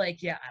 but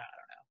like, yeah, I don't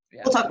know.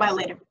 Yeah, we'll talk about it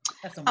later.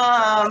 That's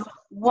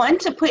one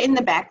to put in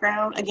the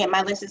background. Again,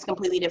 my list is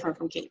completely different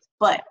from Kate's,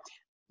 but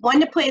one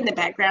to put in the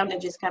background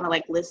and just kind of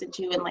like listen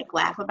to and like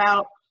laugh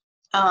about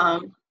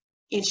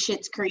is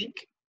Schitt's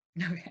Creek.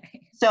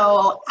 Okay.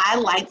 So I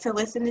like to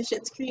listen to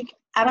Schitt's Creek.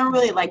 I don't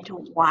really like to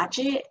watch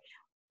it,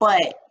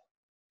 but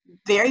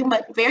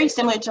very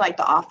similar to like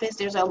The Office.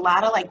 There's a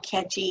lot of like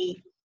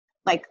catchy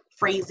like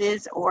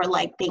phrases or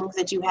like things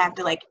that you have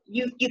to like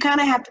you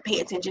kind of have to pay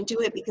attention to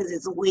it because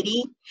it's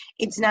witty.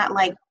 It's not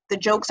like the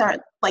jokes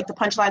aren't like the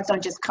punchlines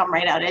don't just come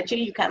right out at you.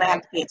 You kind of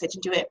have to pay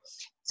attention to it.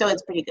 So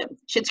it's pretty good.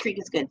 Schitt's Creek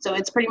is good. So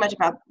it's pretty much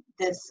about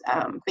this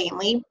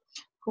family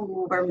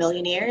who were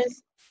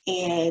millionaires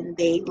and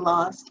they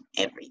lost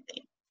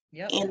everything.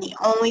 Yep. And the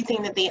only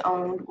thing that they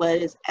owned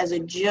was, as a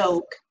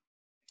joke,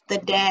 the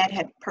dad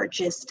had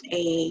purchased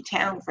a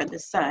town for the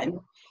son,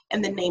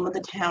 and the name of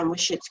the town was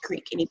Schitt's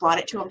Creek. And he bought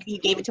it to him. He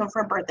gave it to him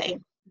for a birthday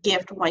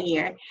gift one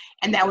year,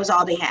 and that was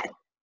all they had.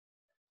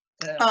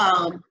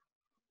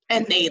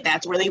 And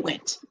that's where they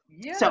went.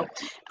 Yeah. So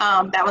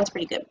that one's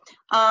pretty good.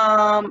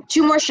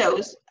 2 more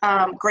shows.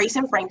 Grace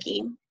and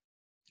Frankie.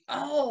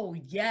 Oh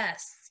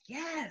yes.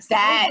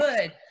 That so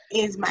good.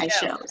 Is my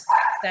shows.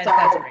 That's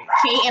great.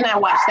 Kate and I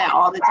watch that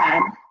all the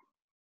time.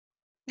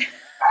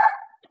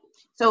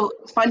 So,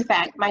 fun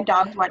fact, my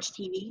dogs watch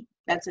TV.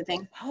 That's the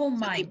thing. Oh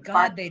my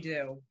God, they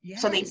do.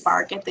 Yes. So they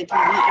bark at the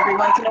TV every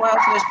once in a while.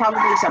 So there's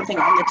probably something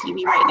on the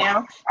TV right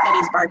now that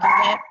he's barking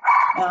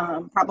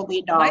at. Probably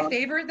a dog. My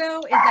favorite,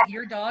 though, is that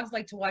your dogs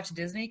like to watch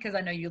Disney, because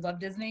I know you love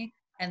Disney,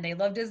 and they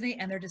love Disney,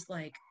 and they're just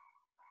like...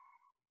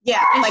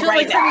 Yeah, and she'll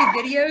like send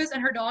me videos,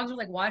 and her dogs are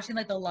like watching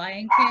like The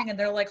Lion King, and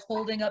they're like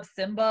holding up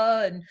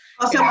Simba, and...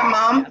 Also,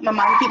 my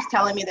mom keeps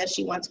telling me that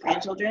she wants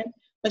grandchildren.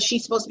 But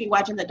she's supposed to be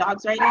watching the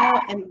dogs right now,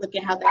 and look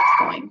at how that's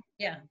going.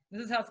 Yeah,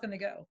 this is how it's going to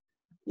go.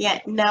 Yeah,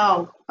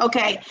 no.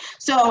 Okay,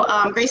 so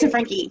Grace and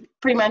Frankie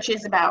pretty much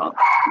is about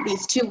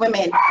these 2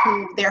 women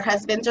who their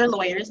husbands are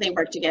lawyers. They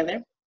work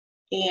together,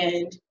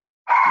 and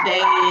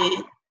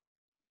I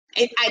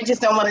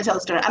just don't want to tell the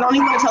story. I don't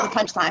even want to tell the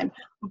punchline,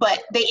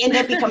 but they end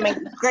up becoming,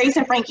 Grace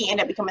and Frankie end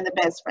up becoming the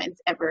best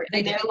friends ever.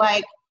 And they're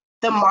like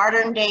the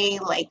modern day,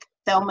 like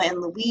Thelma and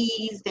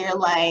Louise. They're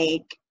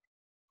like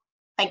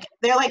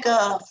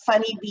a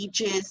funny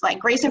beaches. Like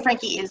Grace and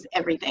Frankie is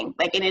everything.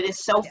 Like, and it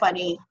is so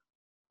funny,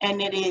 and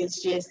it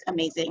is just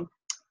amazing.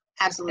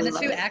 Absolutely. And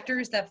the 2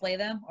 actors that play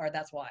them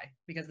that's why,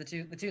 because the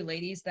two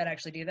ladies that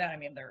actually do that. I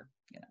mean, they're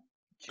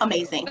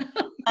amazing,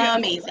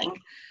 amazing.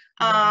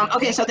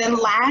 Okay, so then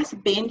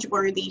last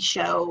binge-worthy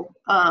show,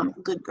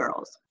 Good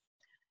Girls.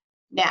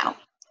 Now,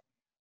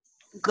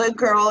 Good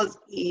Girls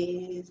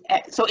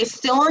so it's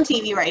still on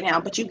TV right now,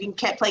 but you can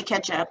play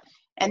catch up.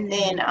 And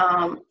then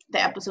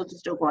the episodes are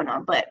still going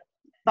on. But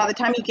by the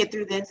time you get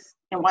through this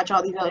and watch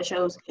all these other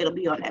shows, it'll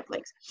be on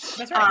Netflix.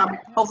 That's right.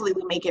 Hopefully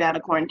we make it out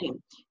of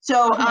quarantine.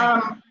 So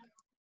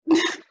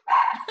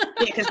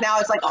Yeah, because now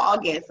it's like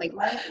August. Like,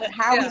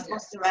 how are we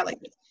supposed to survive like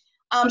this?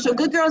 So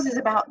Good Girls is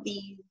about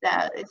these.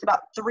 It's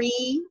about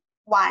 3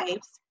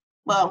 wives.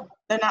 Well,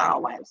 they're not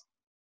all wives.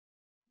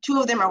 2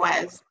 of them are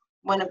wives.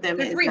 One of them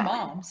They're is 3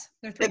 moms.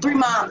 They're 3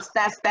 moms.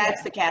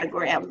 That's the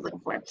category I was looking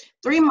for.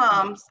 3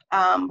 moms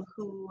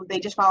who they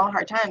just fall on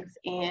hard times,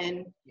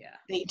 and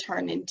they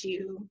turn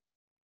into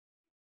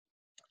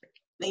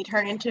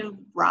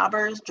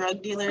robbers,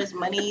 drug dealers,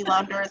 money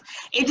launderers.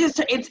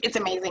 It's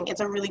amazing. It's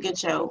a really good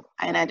show,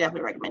 and I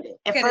definitely recommend it.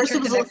 At first, the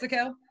trip to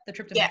Mexico. The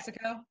trip to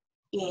Mexico.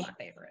 Yeah, my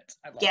favorite.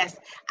 I love yes,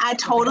 it. I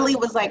totally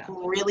was like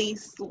really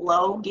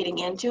slow getting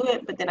into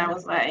it, but then I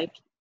was like,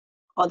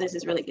 oh, this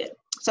is really good.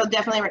 So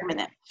definitely recommend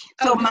that.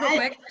 So just real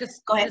quick,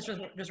 go ahead.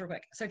 Just real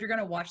quick. So if you're going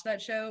to watch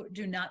that show,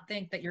 do not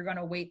think that you're going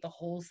to wait the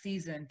whole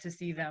season to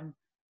see them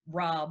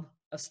rob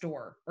a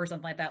store or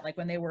something like that. Like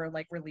when they were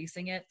like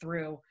releasing it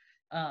through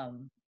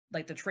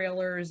like the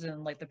trailers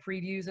and like the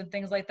previews and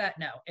things like that.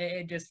 No,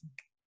 it just,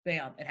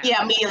 bam, it happened.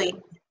 Yeah, immediately.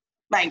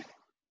 Like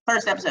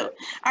first episode.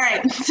 All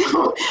right.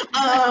 So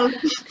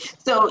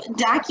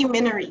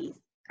documentaries.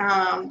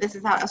 This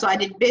is how, so I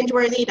did binge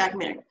worthy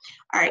documentary.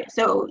 All right.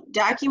 So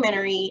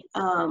documentary,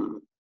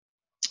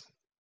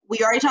 we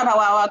already talked about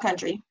Wild Wild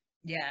Country.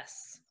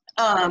 Yes.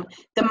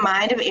 The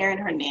Mind of Aaron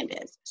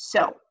Hernandez.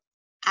 So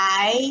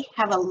I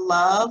have a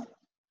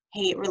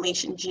love-hate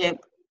relationship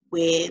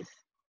with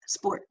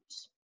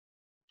sports.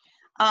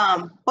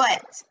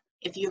 But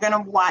if you're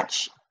gonna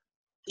watch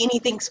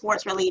anything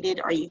sports related,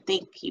 or you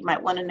think you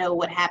might want to know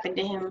what happened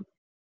to him,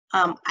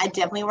 I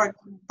definitely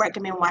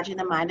recommend watching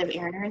The Mind of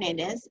Aaron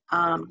Hernandez.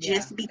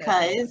 Just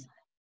because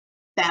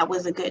that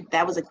was a good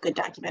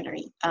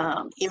documentary.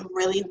 It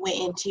really went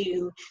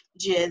into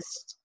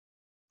just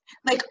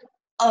like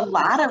a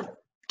lot of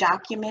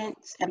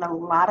documents and a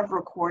lot of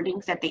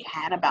recordings that they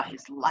had about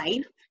his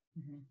life.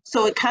 Mm-hmm.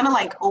 So it kind of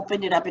like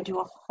opened it up into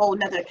a whole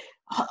nother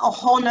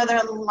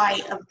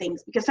light of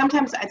things, because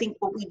sometimes I think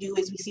what we do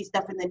is we see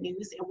stuff in the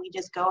news and we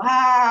just go,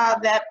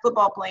 that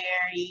football player,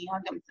 he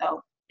hung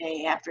himself the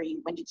day after he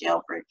went to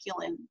jail for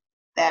killing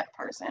that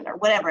person or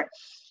whatever,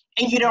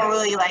 and you don't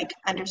really like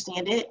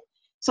understand it.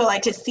 So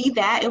like to see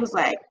that, it was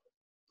like,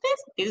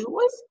 this dude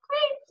was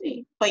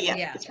crazy. But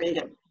yeah. It's really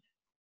good.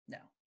 No,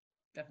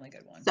 definitely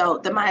a good one. So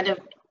The Mind of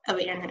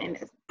Aaron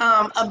Hernandez.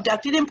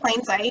 Abducted in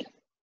Plain Sight.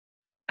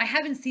 I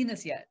haven't seen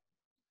this yet,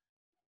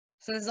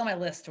 so this is on my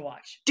list to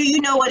watch. Do you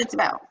know what it's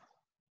about?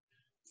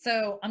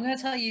 So I'm going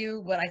to tell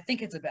you what I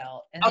think it's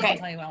about, and then you can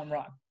tell me why I'm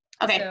wrong.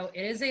 Okay. So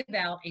it is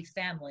about a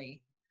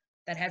family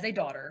that has a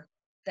daughter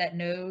that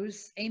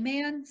knows a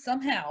man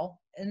somehow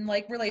in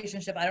like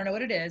relationship. I don't know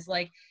what it is,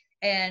 like,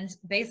 and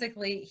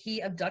basically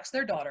he abducts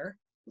their daughter.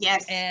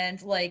 Yes.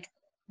 And like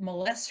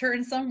molests her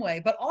in some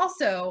way, but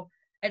also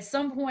at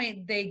some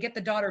point they get the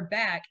daughter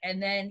back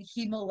and then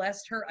he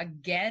molests her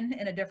again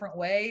in a different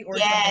way or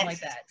something like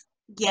that.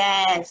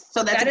 Yes.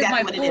 So that's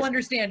exactly what it is. That is my full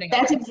understanding.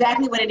 That's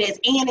exactly what it is.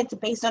 And it's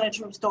based on a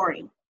true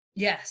story.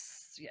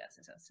 Yes.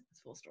 It's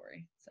full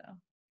story.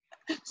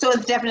 So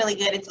it's definitely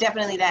good. It's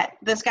definitely that.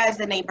 This guy's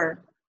the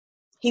neighbor.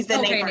 He's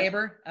the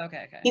neighbor.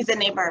 Okay. He's the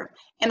neighbor.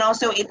 And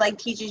also it like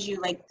teaches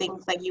you like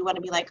things like you want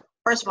to be like,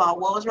 first of all,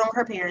 what was wrong with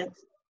her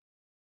parents?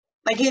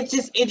 Like it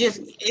just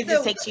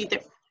takes you through.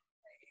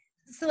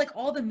 So like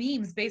all the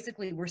memes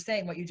basically were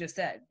saying what you just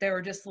said. They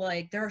were just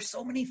like, there are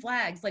so many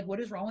flags. Like, what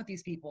is wrong with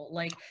these people?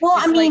 Like, well,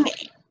 I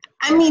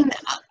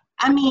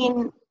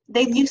mean,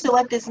 they used to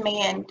let this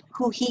man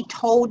who he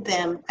told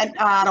them, and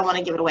I don't want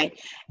to give it away.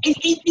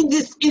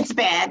 It's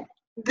bad.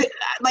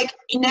 Like,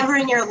 never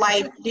in your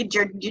life did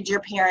your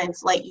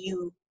parents let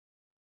you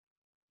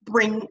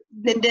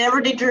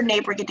never did your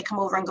neighbor get to come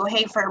over and go,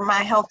 hey, for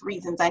my health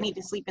reasons, I need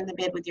to sleep in the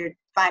bed with your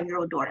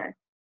 5-year-old daughter.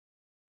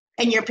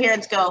 And your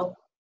parents go,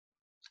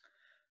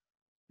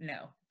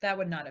 no, that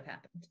would not have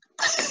happened.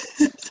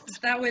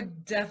 That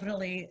would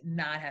definitely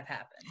not have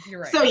happened.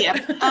 You're right. So yeah,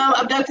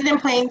 Abducted in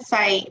Plain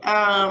Sight.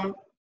 All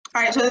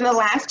right, so then the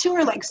last 2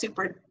 are like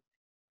super,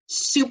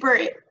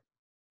 I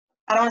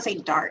don't want to say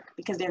dark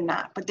because they're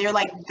not, but they're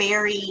like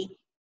they're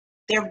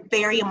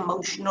very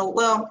emotional.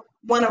 Well,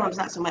 one of them's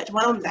not so much.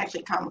 One of them's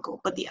actually comical,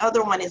 but the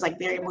other one is like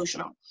very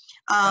emotional.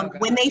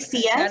 When They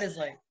See Us. That is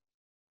like.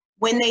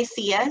 When They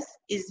See Us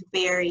is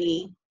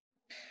very.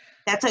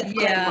 That's a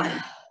good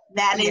one.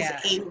 That is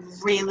a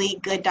really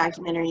good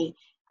documentary.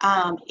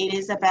 It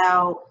is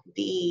about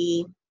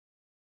dang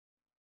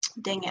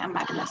it, I'm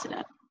about to mess it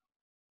up.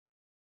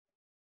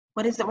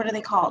 What is it? What are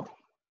they called?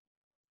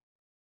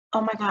 Oh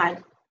my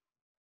God.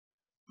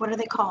 What are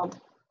they called?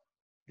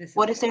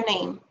 What is their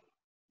name?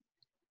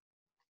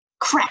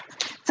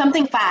 Crap.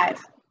 Something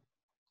 5.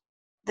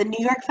 The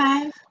New York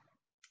 5?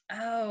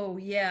 Oh,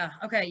 yeah.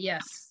 Okay,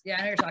 yes. Yeah, I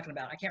know what you're talking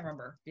about. I can't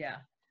remember. Yeah.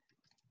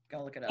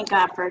 Go look it up.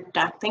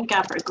 Thank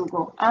God for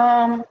Google.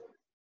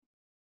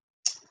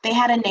 They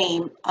had a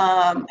name,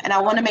 and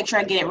I want to make sure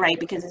I get it right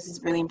because this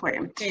is really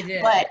important. They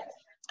did. But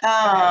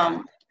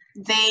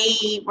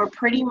they were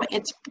pretty much,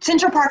 it's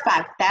Central Park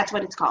 5. That's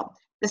what it's called.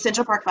 The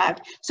Central Park 5.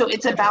 So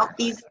it's about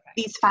these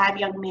 5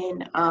 young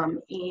men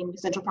in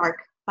Central Park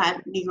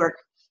 5, New York.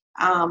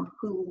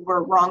 who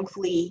were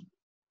wrongfully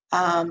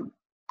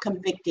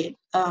convicted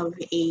of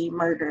a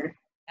murder.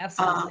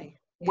 Absolutely.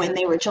 When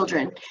they were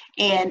children,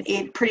 and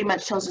it pretty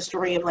much tells the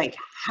story of like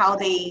how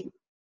they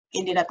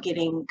ended up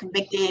getting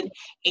convicted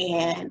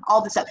and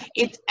all the stuff.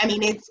 It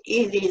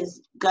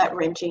is gut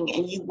wrenching,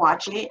 and you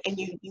watch it and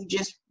you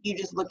just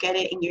look at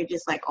it and you're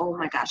just like, oh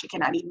my gosh, I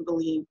cannot even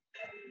believe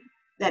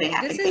that it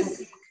happened.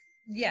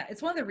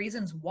 It's one of the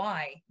reasons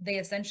why they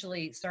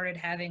essentially started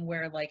having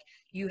where like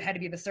you had to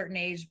be of a certain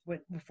age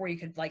before you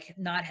could like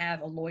not have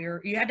a lawyer.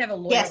 You had to have a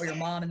lawyer or your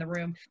mom in the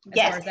room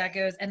as far as that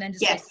goes. And then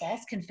just like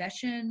false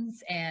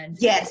confessions and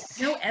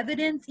no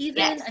evidence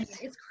even. I mean,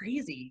 it's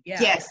crazy. Yeah.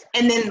 Yes.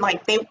 And then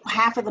like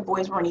half of the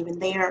boys weren't even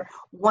there.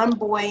 One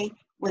boy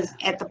was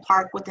at the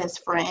park with his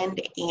friend,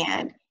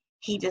 and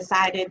he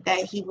decided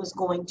that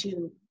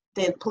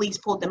the police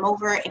pulled them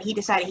over, and he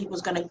decided he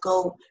was going to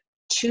go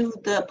to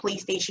the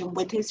police station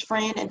with his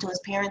friend until his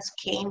parents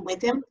came with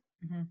him.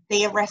 Mm-hmm.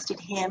 They arrested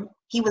him.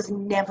 He was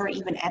never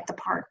even at the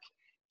park.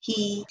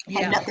 He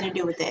had nothing to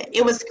do with it.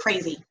 It was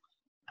crazy.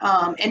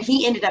 And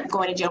he ended up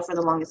going to jail for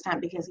the longest time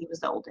because he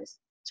was the oldest.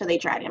 So they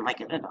tried him like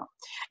an adult.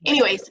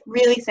 Anyways,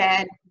 really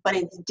sad, but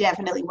it's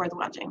definitely worth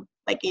watching.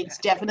 Like, it's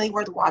definitely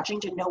worth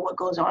watching to know what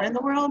goes on in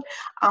the world,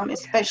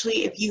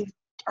 especially if you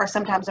are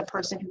sometimes a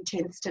person who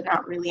tends to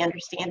not really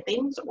understand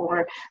things,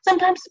 or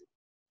sometimes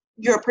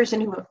you're a person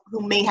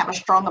who may have a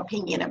strong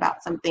opinion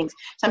about some things.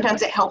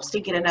 Sometimes it helps to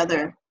get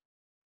another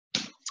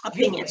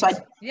opinion. So I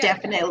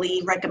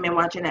definitely recommend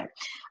watching it.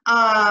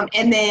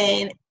 And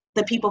then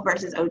The People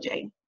versus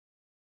OJ.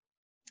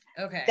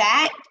 Okay.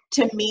 That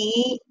to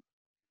me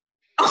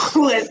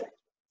was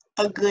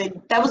a good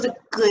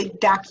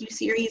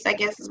docu-series, I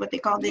guess is what they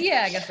called it.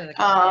 Yeah, I guess so.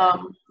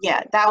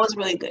 That was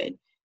really good.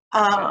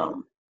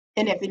 And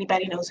if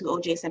anybody knows who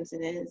OJ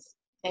Simpson is,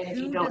 and if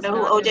you don't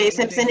know who OJ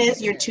Simpson is,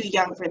 you're too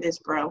young for this,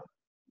 bro.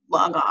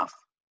 Log off.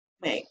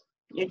 Wait,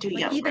 you're too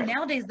young. Even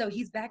nowadays, though,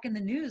 he's back in the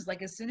news.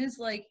 Like, as soon as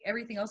like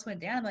everything else went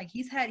down, like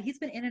he's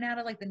been in and out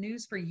of like the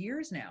news for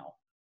years now.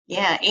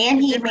 Yeah,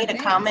 and he made a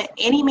comment.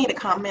 And he made a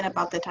comment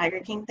about the Tiger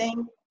King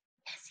thing.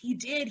 Yes, he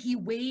did. He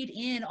weighed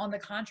in on the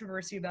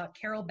controversy about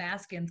Carol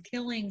Baskins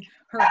killing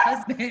her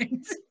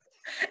husband.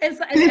 And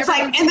it's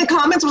like, and the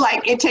comments were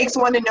like, it takes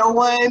one to know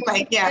one.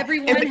 Like, yeah.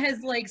 Everyone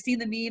has like seen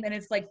the meme, and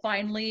it's like,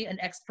 finally an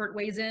expert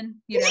weighs in.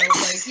 You know,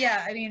 like,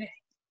 yeah. I mean,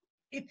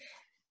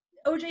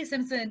 O.J.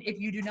 Simpson, if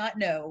you do not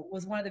know,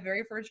 was one of the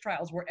very first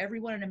trials where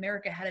everyone in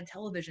America had a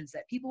television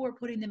set. People were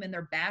putting them in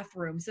their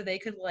bathroom so they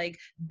could like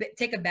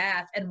take a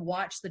bath and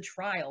watch the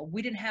trial.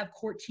 We didn't have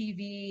court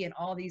TV and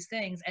all these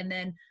things, and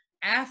then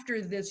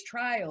after this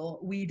trial,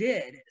 we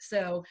did.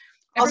 So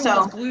everyone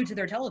was glued to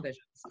their televisions.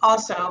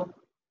 Also,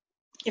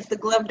 if the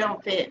glove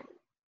don't fit,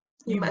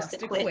 you must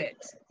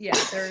quit. Yeah,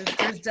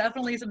 there's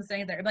definitely some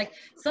saying there. Like,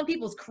 some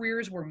people's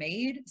careers were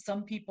made.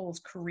 Some people's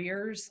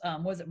careers,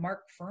 was it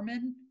Mark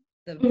Furman?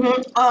 The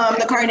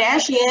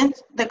Kardashian and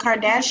the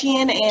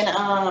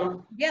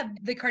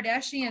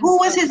Kardashians. Who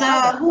was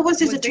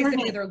his attorney?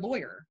 Basically their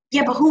lawyer.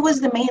 Yeah, but who was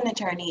the main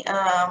attorney?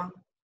 Al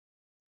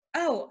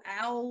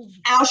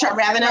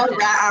Ravenow.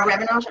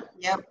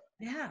 Yep.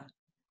 Yeah.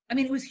 I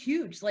mean, it was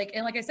huge. Like,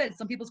 and like I said,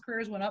 some people's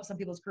careers went up, some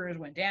people's careers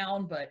went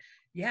down, but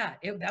yeah,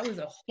 that was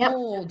a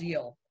whole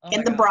deal.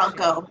 In the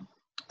Bronco.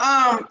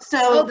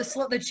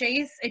 The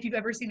chase. If you've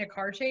ever seen a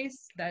car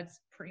chase, that's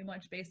pretty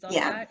much based on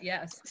that.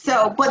 Yes.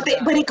 So, but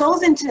it pretty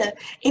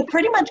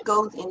much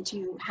goes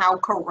into how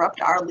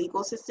corrupt our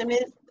legal system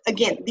is.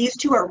 Again, these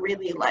two are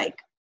really like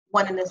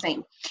one and the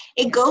same.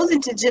 It goes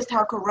into just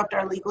how corrupt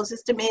our legal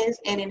system is,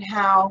 and in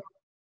how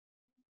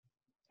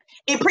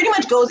it pretty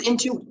much goes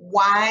into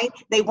why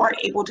they weren't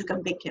able to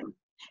convict him.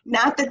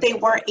 Not that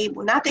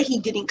he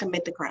didn't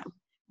commit the crime,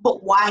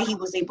 but why he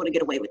was able to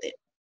get away with it.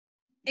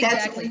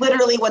 Exactly. That's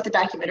literally what the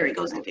documentary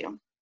goes into.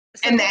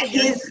 So, and that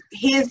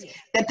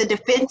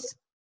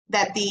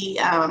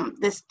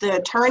the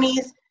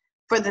attorneys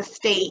for the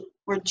state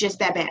were just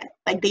that bad.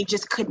 Like, they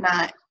just could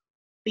not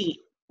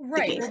beat.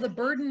 Right. Well, the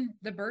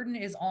burden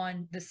is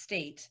on the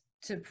state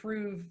to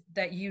prove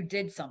that you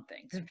did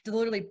something, to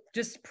literally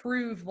just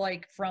prove,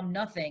 like, from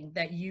nothing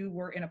that you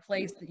were in a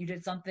place, that you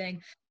did something.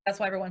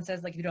 That's why everyone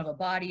says, like, if you don't have a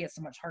body, it's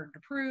so much harder to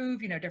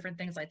prove, different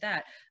things like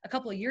that. A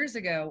couple of years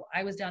ago,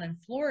 I was down in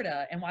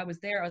Florida, and while I was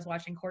there, I was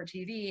watching court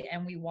TV,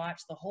 and we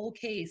watched the whole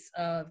case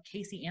of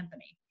Casey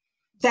Anthony.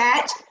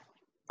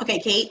 Okay,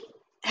 Kate,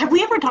 have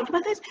we ever talked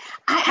about this?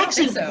 I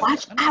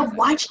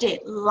watched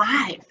it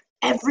live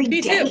every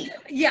day. Me too.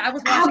 Yeah, I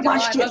was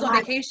watching it live. I was on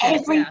vacation.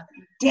 Every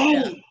day.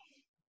 Yeah.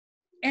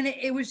 And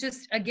it was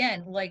just,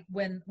 again, like,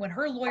 when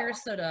her lawyer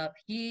stood up,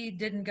 he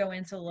didn't go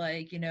into,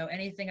 like,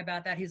 anything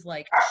about that. He's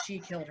like, she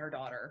killed her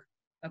daughter.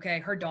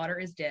 Okay, her daughter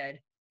is dead.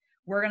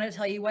 We're going to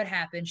tell you what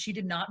happened. She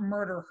did not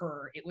murder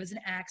her. It was an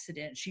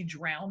accident. She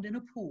drowned in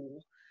a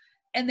pool.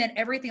 And then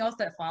everything else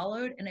that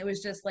followed, and it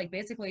was just, like,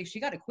 basically,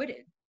 she got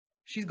acquitted.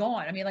 She's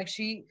gone. I mean, like,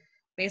 she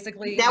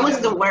basically... That was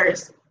the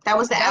worst. That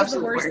was the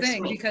absolute worst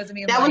thing. Because, I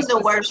mean, that was the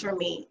worst for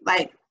me.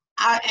 Like,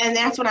 and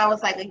that's when I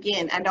was like,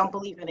 again, I don't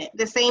believe in it.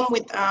 The same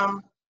with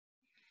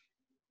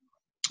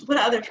What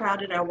other trial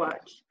did I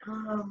watch?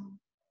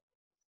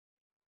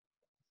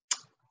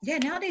 Yeah,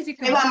 nowadays you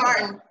can Trayvon watch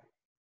Martin.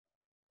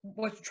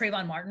 What's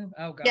Trayvon Martin?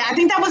 Oh god. Yeah, I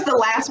think that was the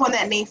last one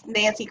that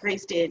Nancy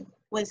Grace did,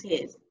 was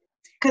his.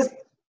 Because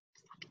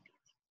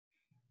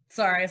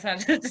Sorry, I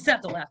just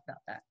have to laugh about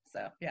that.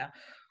 So yeah.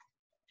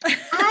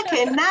 I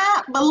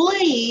cannot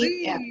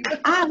believe. Yeah,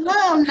 I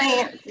love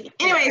Nancy.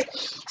 Anyways,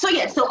 so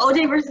yeah, so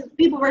OJ versus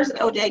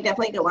OJ,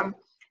 definitely a good one.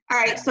 All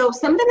right, so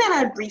something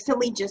that I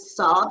recently just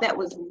saw that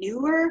was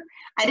newer.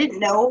 I didn't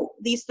know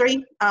these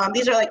three.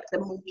 These are like the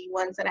movie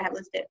ones that I have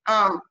listed.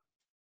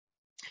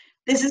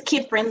 This is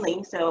kid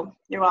friendly, so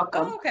you're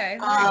welcome. Oh, okay.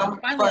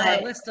 Finally on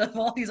our list of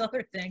all these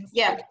other things.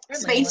 Yeah,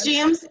 Space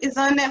Jams is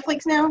on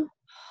Netflix now.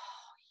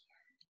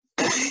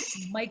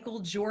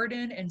 Michael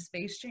Jordan and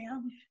Space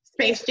Jam.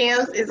 Space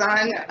Jams is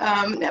on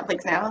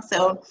Netflix now,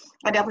 so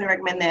I definitely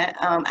recommend that.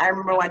 I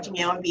remember watching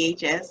it on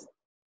VHS.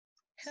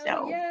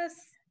 Hell yes.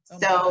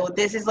 So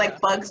this is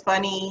like Bugs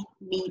Bunny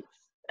meets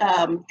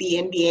the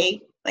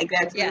NBA. Like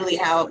that's really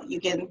how you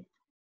can.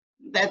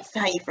 That's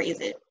how you phrase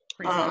it.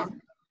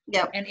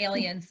 Yep. And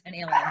aliens.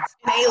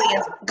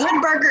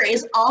 Good Burger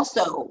is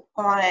also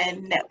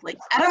on Netflix.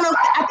 I don't know.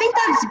 I think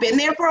that's been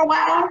there for a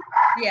while.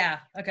 Yeah.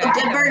 Okay. But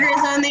Good Burger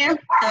is on there.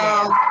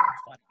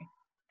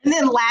 And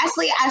then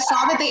lastly, I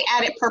saw that they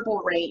added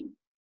Purple Rain.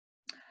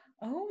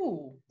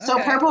 Oh. Okay. So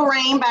Purple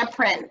Rain by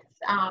Prince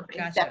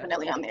is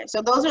definitely on there.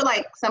 So those are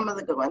like some of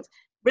the good ones.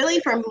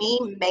 Really, for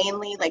me,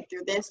 mainly like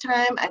through this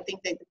time, I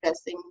think that the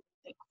best thing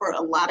like, for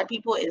a lot of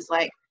people is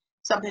like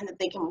something that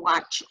they can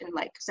watch and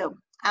like. So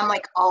I'm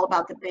like all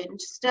about the binge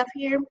stuff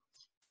here.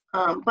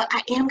 But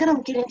I am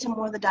gonna get into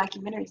more of the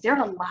documentaries. There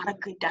are a lot of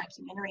good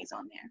documentaries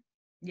on there.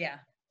 Yeah.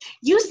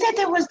 You said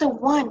there was the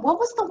one. What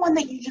was the one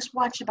that you just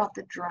watched about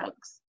the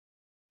drugs?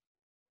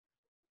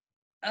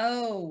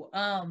 Oh,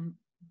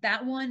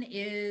 that one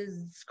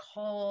is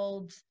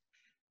called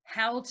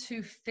How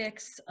to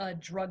Fix a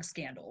Drug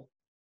Scandal.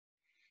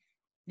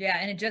 Yeah,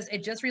 and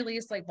it just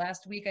released like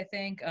last week, I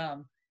think.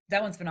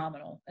 That one's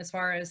phenomenal. As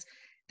far as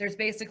there's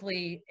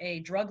basically a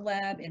drug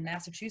lab in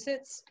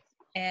Massachusetts,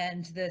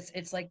 and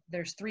it's like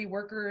there's 3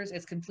 workers.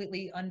 It's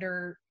completely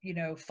under,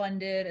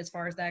 funded as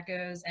far as that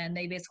goes, and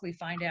they basically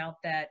find out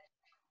that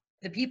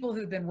the people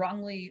who've been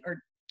wrongly, or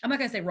I'm not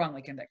going to say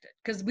wrongly convicted,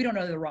 because we don't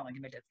know they're wrongly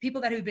convicted.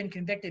 People that have been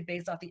convicted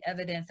based off the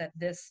evidence that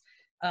this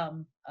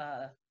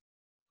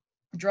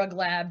drug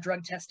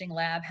testing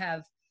lab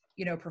have,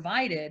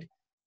 provided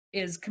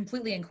is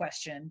completely in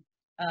question.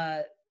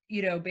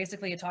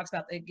 Basically it talks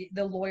about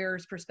the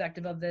lawyer's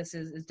perspective of this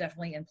is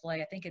definitely in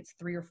play. I think it's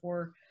 3 or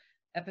 4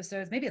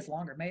 episodes. Maybe it's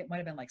longer. It might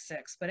have been like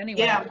 6. But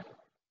anyway,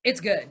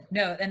 it's good.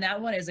 No, and that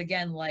one is,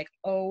 again, like,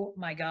 oh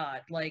my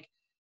God. Like,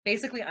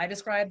 basically I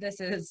describe this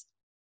as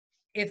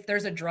if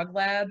there's a drug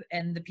lab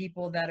and the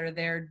people that are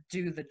there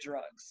do the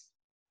drugs.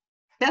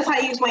 That's how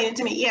you explained it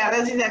to me. Yeah,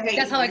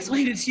 that's how I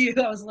explained it to you.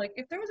 I was like,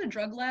 if there was a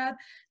drug lab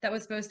that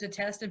was supposed to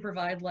test and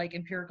provide like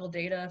empirical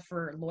data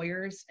for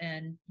lawyers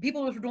and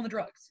people who were doing the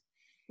drugs.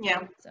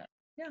 Yeah. So,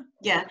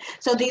 yeah.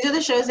 So these are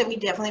the shows that we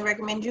definitely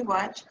recommend you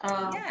watch.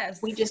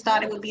 Yes. We just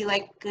thought it would be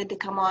like good to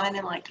come on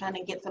and like kind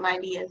of get some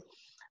ideas.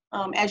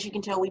 As you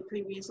can tell, we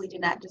previously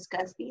did not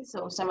discuss these.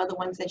 So some of the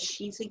ones that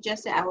she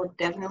suggested, I will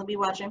definitely be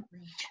watching.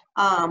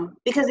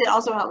 Because it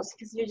also helps,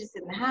 because you're just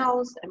in the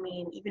house. I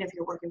mean, even if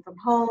you're working from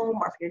home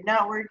or if you're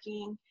not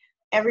working,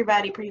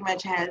 everybody pretty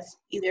much has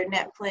either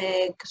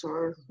Netflix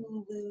or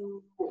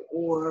Hulu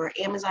or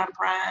Amazon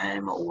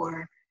Prime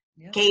or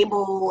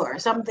cable or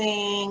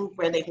something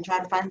where they can try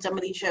to find some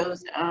of these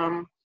shows.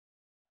 And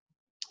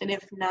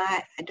if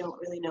not, I don't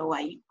really know why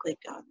you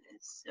clicked on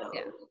this. So.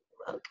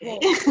 Okay.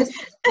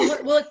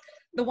 Well,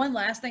 the one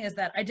last thing is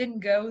that I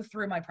didn't go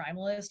through my Prime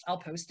list. I'll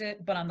post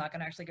it, but I'm not going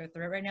to actually go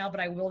through it right now.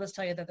 But I will just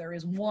tell you that there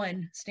is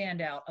one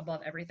standout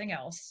above everything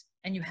else,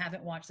 and you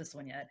haven't watched this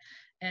one yet,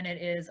 and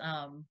it is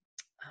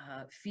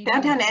Phoebe.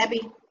 Downton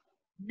Abbey.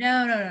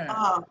 No.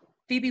 Oh.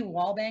 Phoebe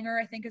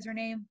Wallbanger, I think is her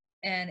name,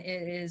 and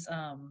it is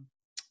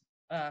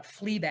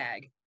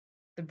Fleabag,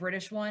 the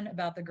British one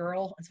about the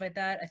girl and stuff like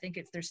that. I think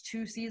there's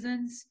 2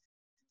 seasons,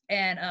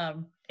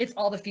 and it's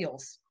all the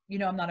feels.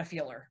 I'm not a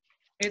feeler.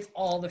 It's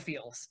all the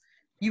feels.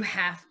 You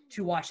have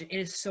to watch it. It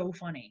is so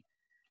funny.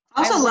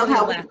 I also love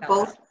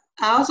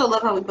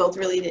how we both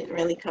really didn't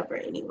really cover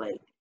any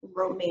like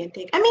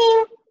romantic.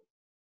 I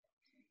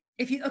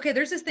mean,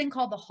 there's this thing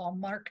called the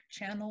Hallmark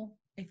Channel.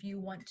 If you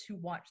want to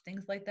watch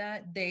things like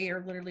that, they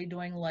are literally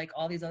doing like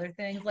all these other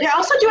things. Like, they're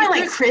also doing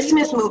like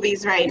Christmas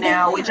movies right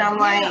now, which I'm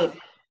like,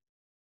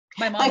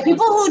 my mom like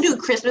people who do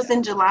Christmas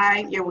in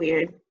July, you're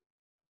weird.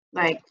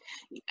 Like,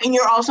 and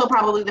you're also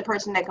probably the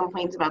person that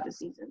complains about the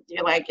seasons.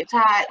 You're like, it's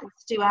hot,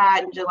 it's too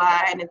hot in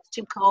July, and it's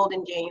too cold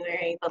in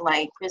January, but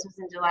like Christmas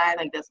in July,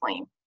 like that's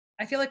lame.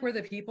 I feel like we're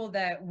the people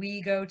that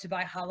we go to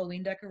buy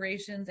Halloween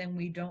decorations and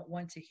we don't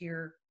want to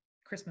hear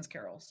Christmas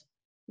carols.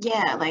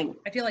 Yeah, like.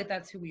 I feel like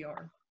that's who we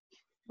are.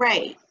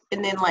 Right.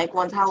 And then like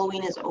once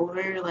Halloween is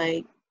over,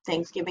 like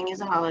Thanksgiving is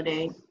a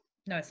holiday.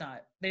 No, it's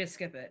not. They just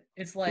skip it.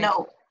 It's like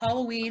no.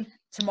 Halloween,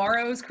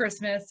 tomorrow's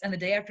Christmas, and the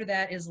day after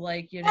that is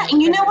like, Yeah,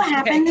 and you know what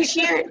happened President's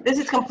this Day. year? This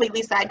is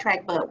completely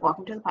sidetracked, but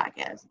welcome to the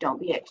podcast. Don't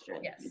be extra.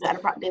 Yes. You got a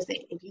problem.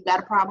 If you got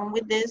a problem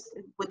with this,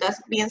 with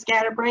us being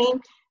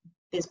scatterbrained,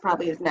 this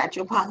probably is not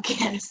your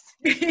podcast.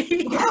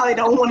 You probably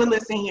don't want to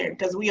listen here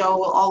because we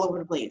all over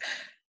the place.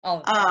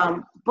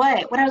 But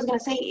what I was gonna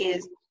say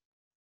is,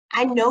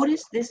 I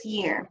noticed this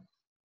year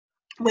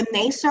when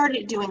they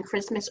started doing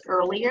Christmas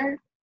earlier.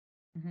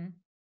 Mm-hmm.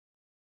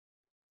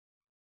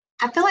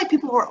 I feel like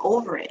people were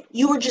over it.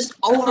 You were just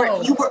over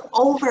it. You were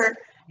over.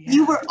 Yeah.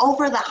 You were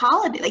over the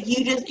holiday. Like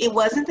it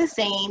wasn't the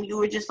same. You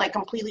were just like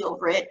completely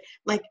over it.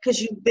 Like, because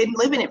you've been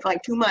living it for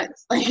like 2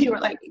 months. Like you were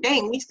like,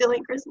 dang, we still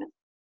ain't Christmas.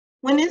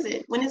 When is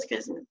it? When is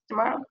Christmas?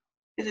 Tomorrow?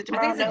 Is it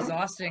tomorrow? I think it's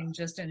exhausting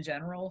just in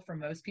general for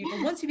most people.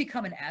 Yes. Once you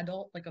become an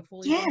adult, like a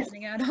fully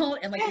functioning adult,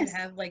 and like you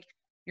have like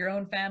your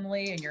own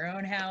family and your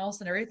own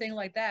house and everything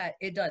like that,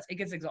 it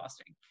gets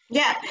exhausting.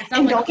 Yeah. It's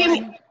not like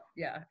fun.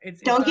 Yeah,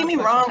 don't get me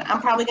wrong,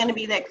 I'm probably gonna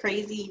be that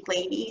crazy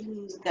lady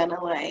who's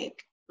gonna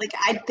like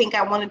I think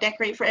I want to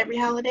decorate for every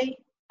holiday.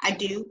 I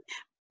do.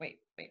 Wait.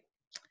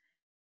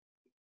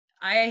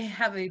 I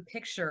have a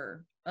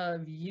picture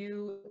of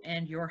you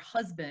and your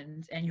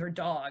husband and your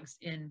dogs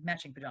in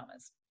matching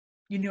pajamas.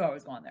 You knew I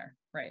was going there,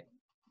 right?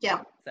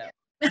 Yeah. So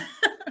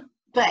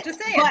but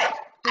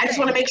I just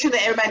want to make sure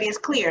that everybody is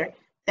clear.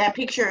 That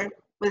picture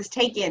was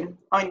taken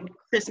on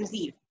Christmas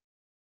Eve.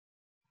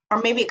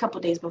 Or maybe a couple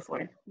days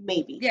before,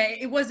 maybe. Yeah,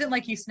 it wasn't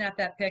like you snapped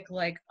that pic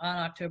like on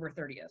October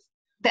 30th.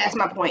 That's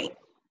my point.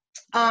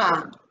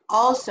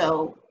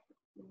 Also,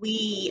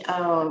 we,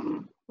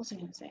 what's I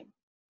gonna say?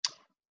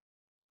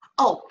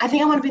 Oh, I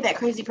think I want to be that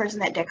crazy person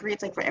that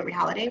decorates like for every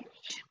holiday.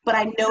 But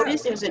I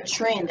noticed there's a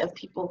trend of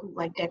people who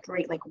like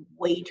decorate like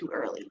way too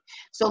early.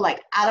 So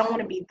like, I don't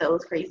want to be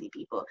those crazy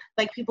people.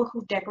 Like people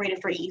who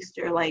decorated for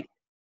Easter like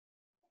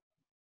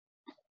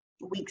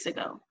weeks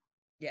ago.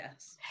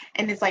 Yes.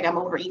 And it's like I'm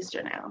over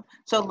Easter now.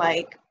 So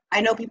like I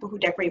know people who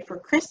decorate for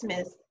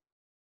Christmas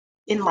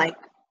in like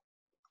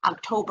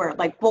October,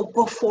 like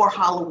before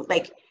Halloween.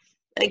 Like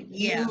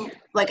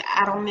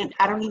I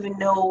don't even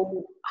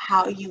know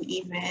how you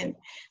even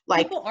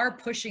like. People are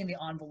pushing the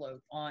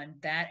envelope on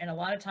that, and a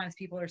lot of times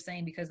people are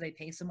saying because they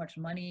pay so much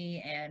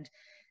money and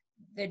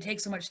they take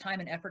so much time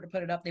and effort to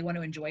put it up, they want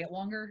to enjoy it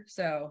longer.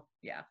 So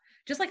yeah,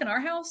 just like in our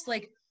house,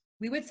 like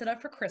we would set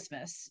up for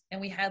Christmas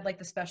and we had like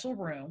the special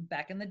room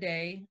back in the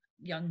day,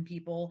 young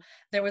people,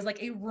 there was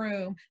like a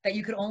room that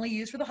you could only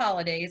use for the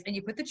holidays and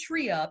you put the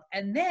tree up.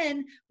 And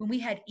then when we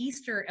had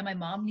Easter and my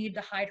mom needed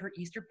to hide her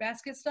Easter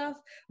basket stuff,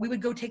 we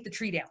would go take the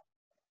tree down.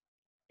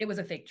 It was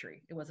a fake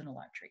tree. It wasn't a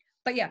live tree.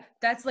 But yeah,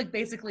 that's like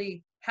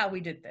basically how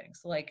we did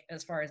things. Like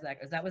as far as that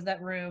goes, that was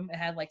that room. It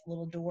had like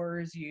little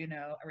doors, you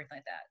know, everything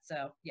like that.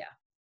 So yeah.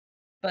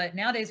 But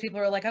nowadays people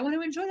are like, I want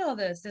to enjoy all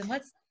this and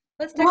let's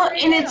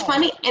decorate. And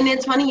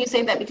it's funny you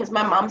say that because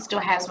my mom still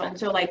has one.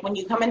 So like when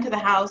you come into the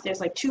house, there's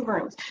like 2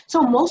 rooms.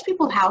 So most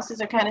people's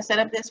houses are kind of set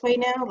up this way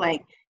now,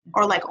 like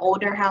or like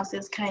older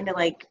houses, kind of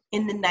like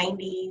in the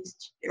 90s,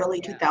 early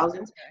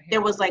 2000s.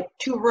 There was like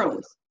 2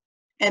 rooms,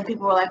 and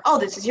people were like, "Oh,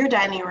 this is your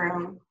dining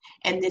room,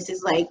 and this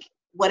is like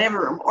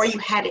whatever room," or you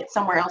had it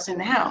somewhere else in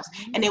the house,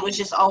 and it was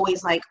just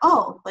always like,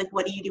 "Oh, like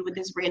what do you do with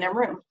this random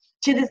room?"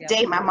 To this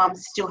day, my mom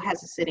still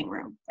has a sitting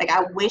room. Like,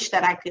 I wish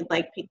that I could,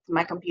 like, pick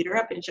my computer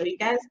up and show you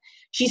guys.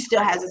 She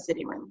still has a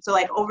sitting room. So,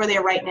 like, over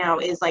there right now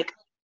is, like,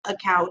 a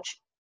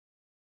couch,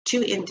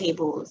 2 end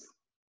tables,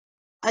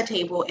 a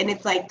table, and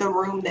it's, like, the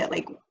room that,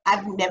 like,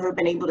 I've never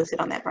been able to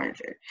sit on that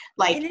furniture.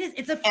 Like, and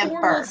it's a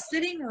formal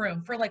sitting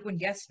room for, like, when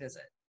guests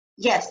visit.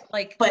 Yes.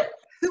 Like, but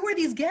who are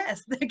these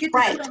guests that get to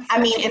right. sit on I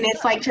mean, and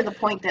it's like to the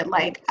point that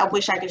like I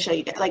wish I could show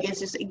you guys. Like it's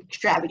just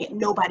extravagant.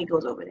 Nobody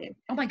goes over there.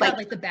 Oh my god!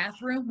 Like the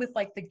bathroom with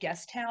like the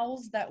guest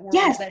towels that were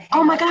that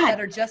oh my god,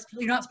 that are just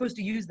you're not supposed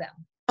to use them.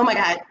 Oh my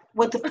god!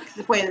 What the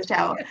point of this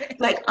towel?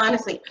 Like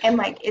honestly, and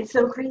like it's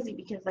so crazy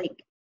because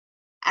like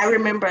I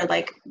remember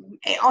like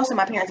also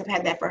my parents have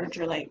had that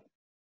furniture like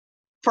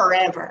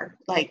forever,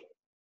 like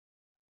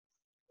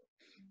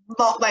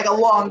a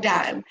long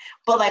time,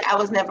 but like I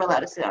was never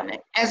allowed to sit on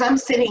it. As I'm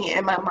sitting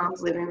in my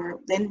mom's living room,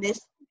 then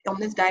on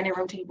this dining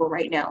room table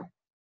right now,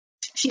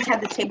 she's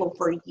had this table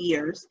for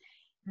years,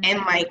 and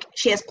like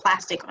she has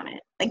plastic on it.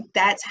 Like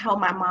that's how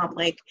my mom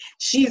like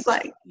she's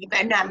like, you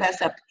better not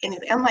mess up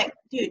anything. I'm like,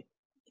 dude,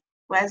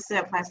 why does it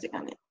have plastic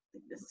on it?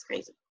 Like, this is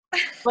crazy.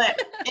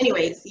 But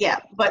anyways, yeah.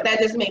 But that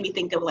just made me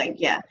think of like,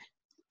 yeah,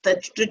 the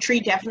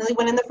tree definitely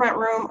went in the front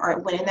room or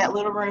it went in that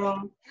little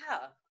room.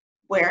 Yeah.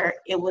 Where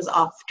it was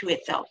off to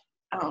itself.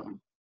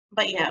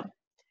 But yeah,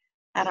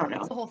 I don't know.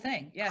 That's the whole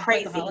thing. Yeah,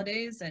 crazy. Like the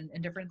holidays and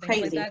different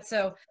things like that.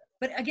 So,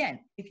 but again,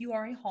 if you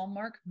are a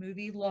Hallmark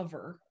movie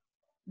lover,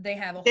 they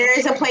have there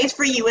is a place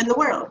for you in the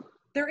world.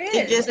 There is.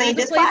 It just ain't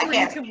this podcast.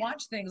 Where you can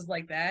watch things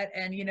like that,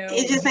 and you know,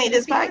 it just ain't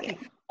this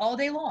podcast all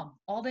day long.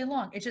 All day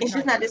long. It's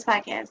just not this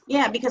podcast.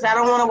 Yeah, because I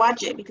don't want to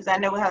watch it because I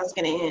know how it's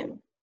going to end.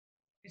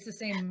 It's the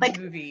same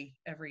movie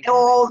every time.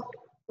 All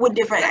with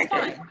different That's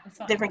actors,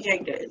 fine. different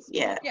characters.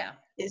 Yeah. Yeah.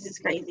 It's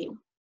just crazy.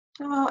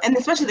 Oh, and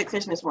especially the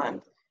Christmas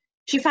ones.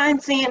 She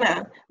finds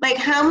Santa. Like,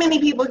 how many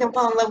people can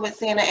fall in love with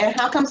Santa? And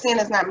how come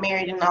Santa's not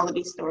married in all of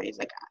these stories?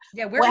 Like,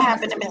 Yeah, what where's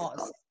happened Mrs. to Mrs. Claus?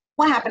 Claus?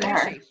 What happened to Where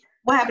is her? she?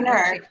 What happened to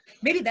Where is her? she?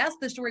 Maybe that's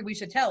the story we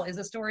should tell, is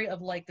a story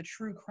of like the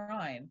true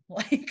crime.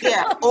 Like,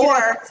 Yeah, you know,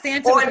 or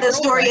Santa with the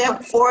story of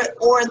girlfriends.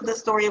 or the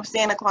story of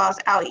Santa Claus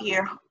out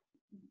here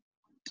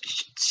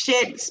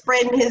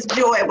spreading his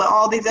joy with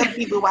all these other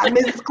people while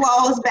Mrs.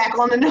 Claus back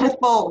on the North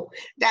Pole.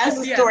 That's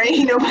the Yeah. story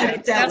ain't nobody Yeah,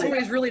 that's telling. what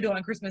he's really doing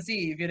on Christmas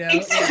Eve, you know?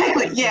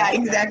 Exactly. Yeah, Yeah.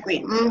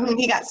 exactly. Hmm.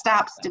 He got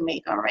stops to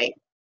make. All right.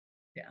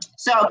 Yeah.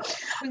 So,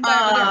 Swing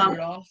by over there,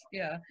 Rudolph.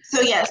 Yeah.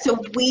 so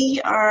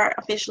we are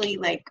officially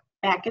like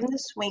back in the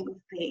swing of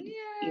things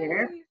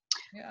here. Yay.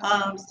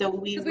 Yeah. So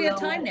we Because will. we have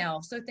time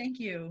now, so thank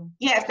you.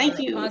 Yes, thank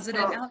for a you.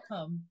 Positive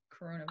outcome,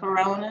 coronavirus.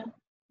 Corona.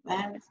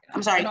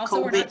 I'm sorry, And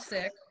also, we're COVID. not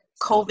sick.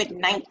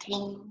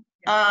 COVID-19.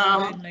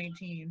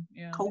 COVID-19.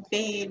 Yeah.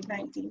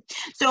 COVID-19.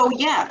 So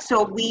yeah,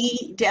 so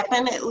we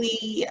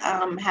definitely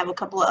have a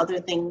couple of other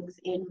things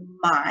in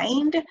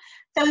mind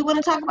that we want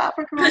to talk about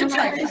for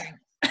coronavirus.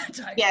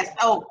 Yes,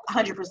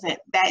 100%.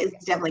 That is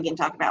definitely getting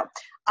talked about.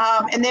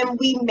 And then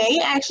we may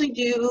actually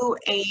do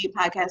a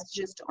podcast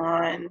just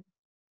on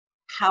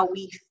how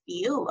we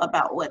feel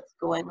about what's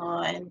going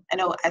on. I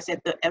know I said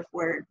the F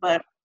word,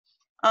 but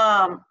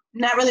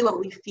not really what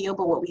we feel,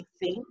 but what we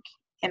think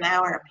in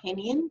our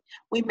opinion.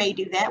 We may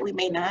do that, we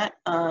may not.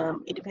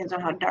 It depends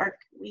on how dark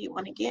we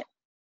want to get.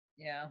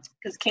 Yeah.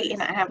 Because Kate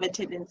and I have a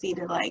tendency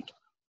to like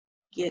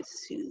get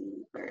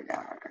super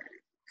dark.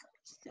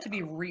 To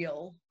be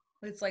real.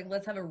 It's like,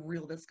 let's have a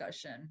real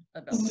discussion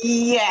about this.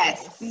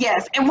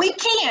 Yes. And we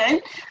can.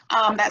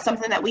 That's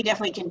something that we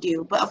definitely can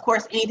do. But of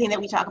course, anything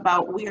that we talk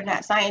about, we are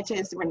not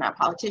scientists, we're not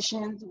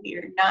politicians, we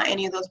are not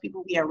any of those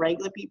people. We are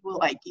regular people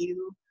like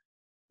you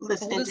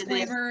listening Full to this.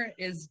 disclaimer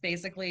is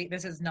basically,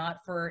 this is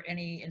not for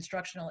any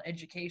instructional,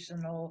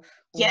 educational,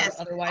 or Yes.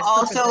 otherwise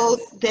Also,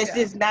 purposes. this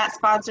is not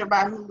sponsored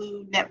by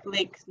Hulu,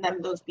 Netflix, none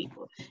of those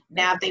people.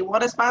 Now, if they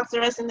want to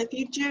sponsor us in the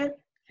future,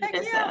 hit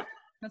us up.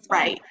 That's fine.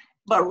 Right.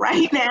 But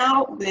right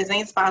now, this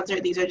ain't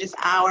sponsored. These are just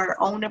our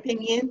own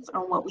opinions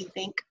on what we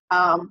think.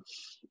 And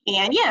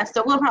yeah,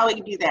 so we'll probably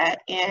do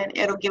that. And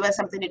it'll give us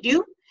something to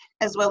do,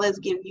 as well as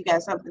give you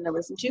guys something to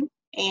listen to,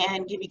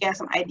 and give you guys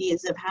some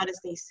ideas of how to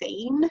stay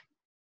sane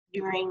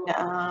during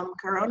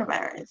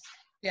coronavirus.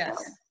 Yes.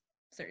 So.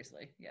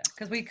 Seriously. Yeah.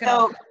 Because we could,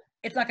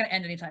 it's not going to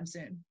end anytime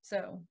soon.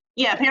 So.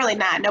 Yeah, apparently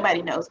not.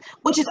 Nobody knows,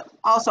 which is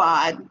also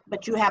odd.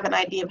 But you have an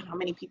idea of how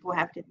many people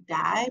have to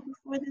die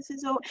before this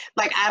is over?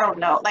 Like, I don't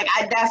know. Like,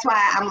 that's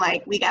why I'm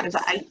like, we got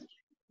to.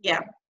 Yeah.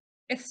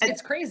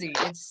 It's crazy.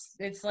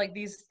 It's like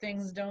these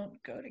things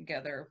don't go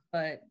together.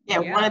 But yeah,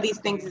 one of these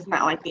things is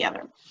not like the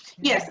other.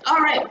 Yes. All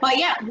right. But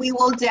yeah, we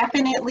will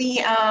definitely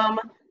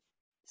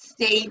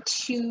stay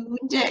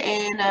tuned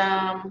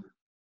and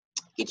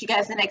get you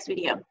guys the next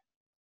video.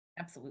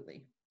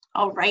 Absolutely.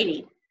 All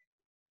righty.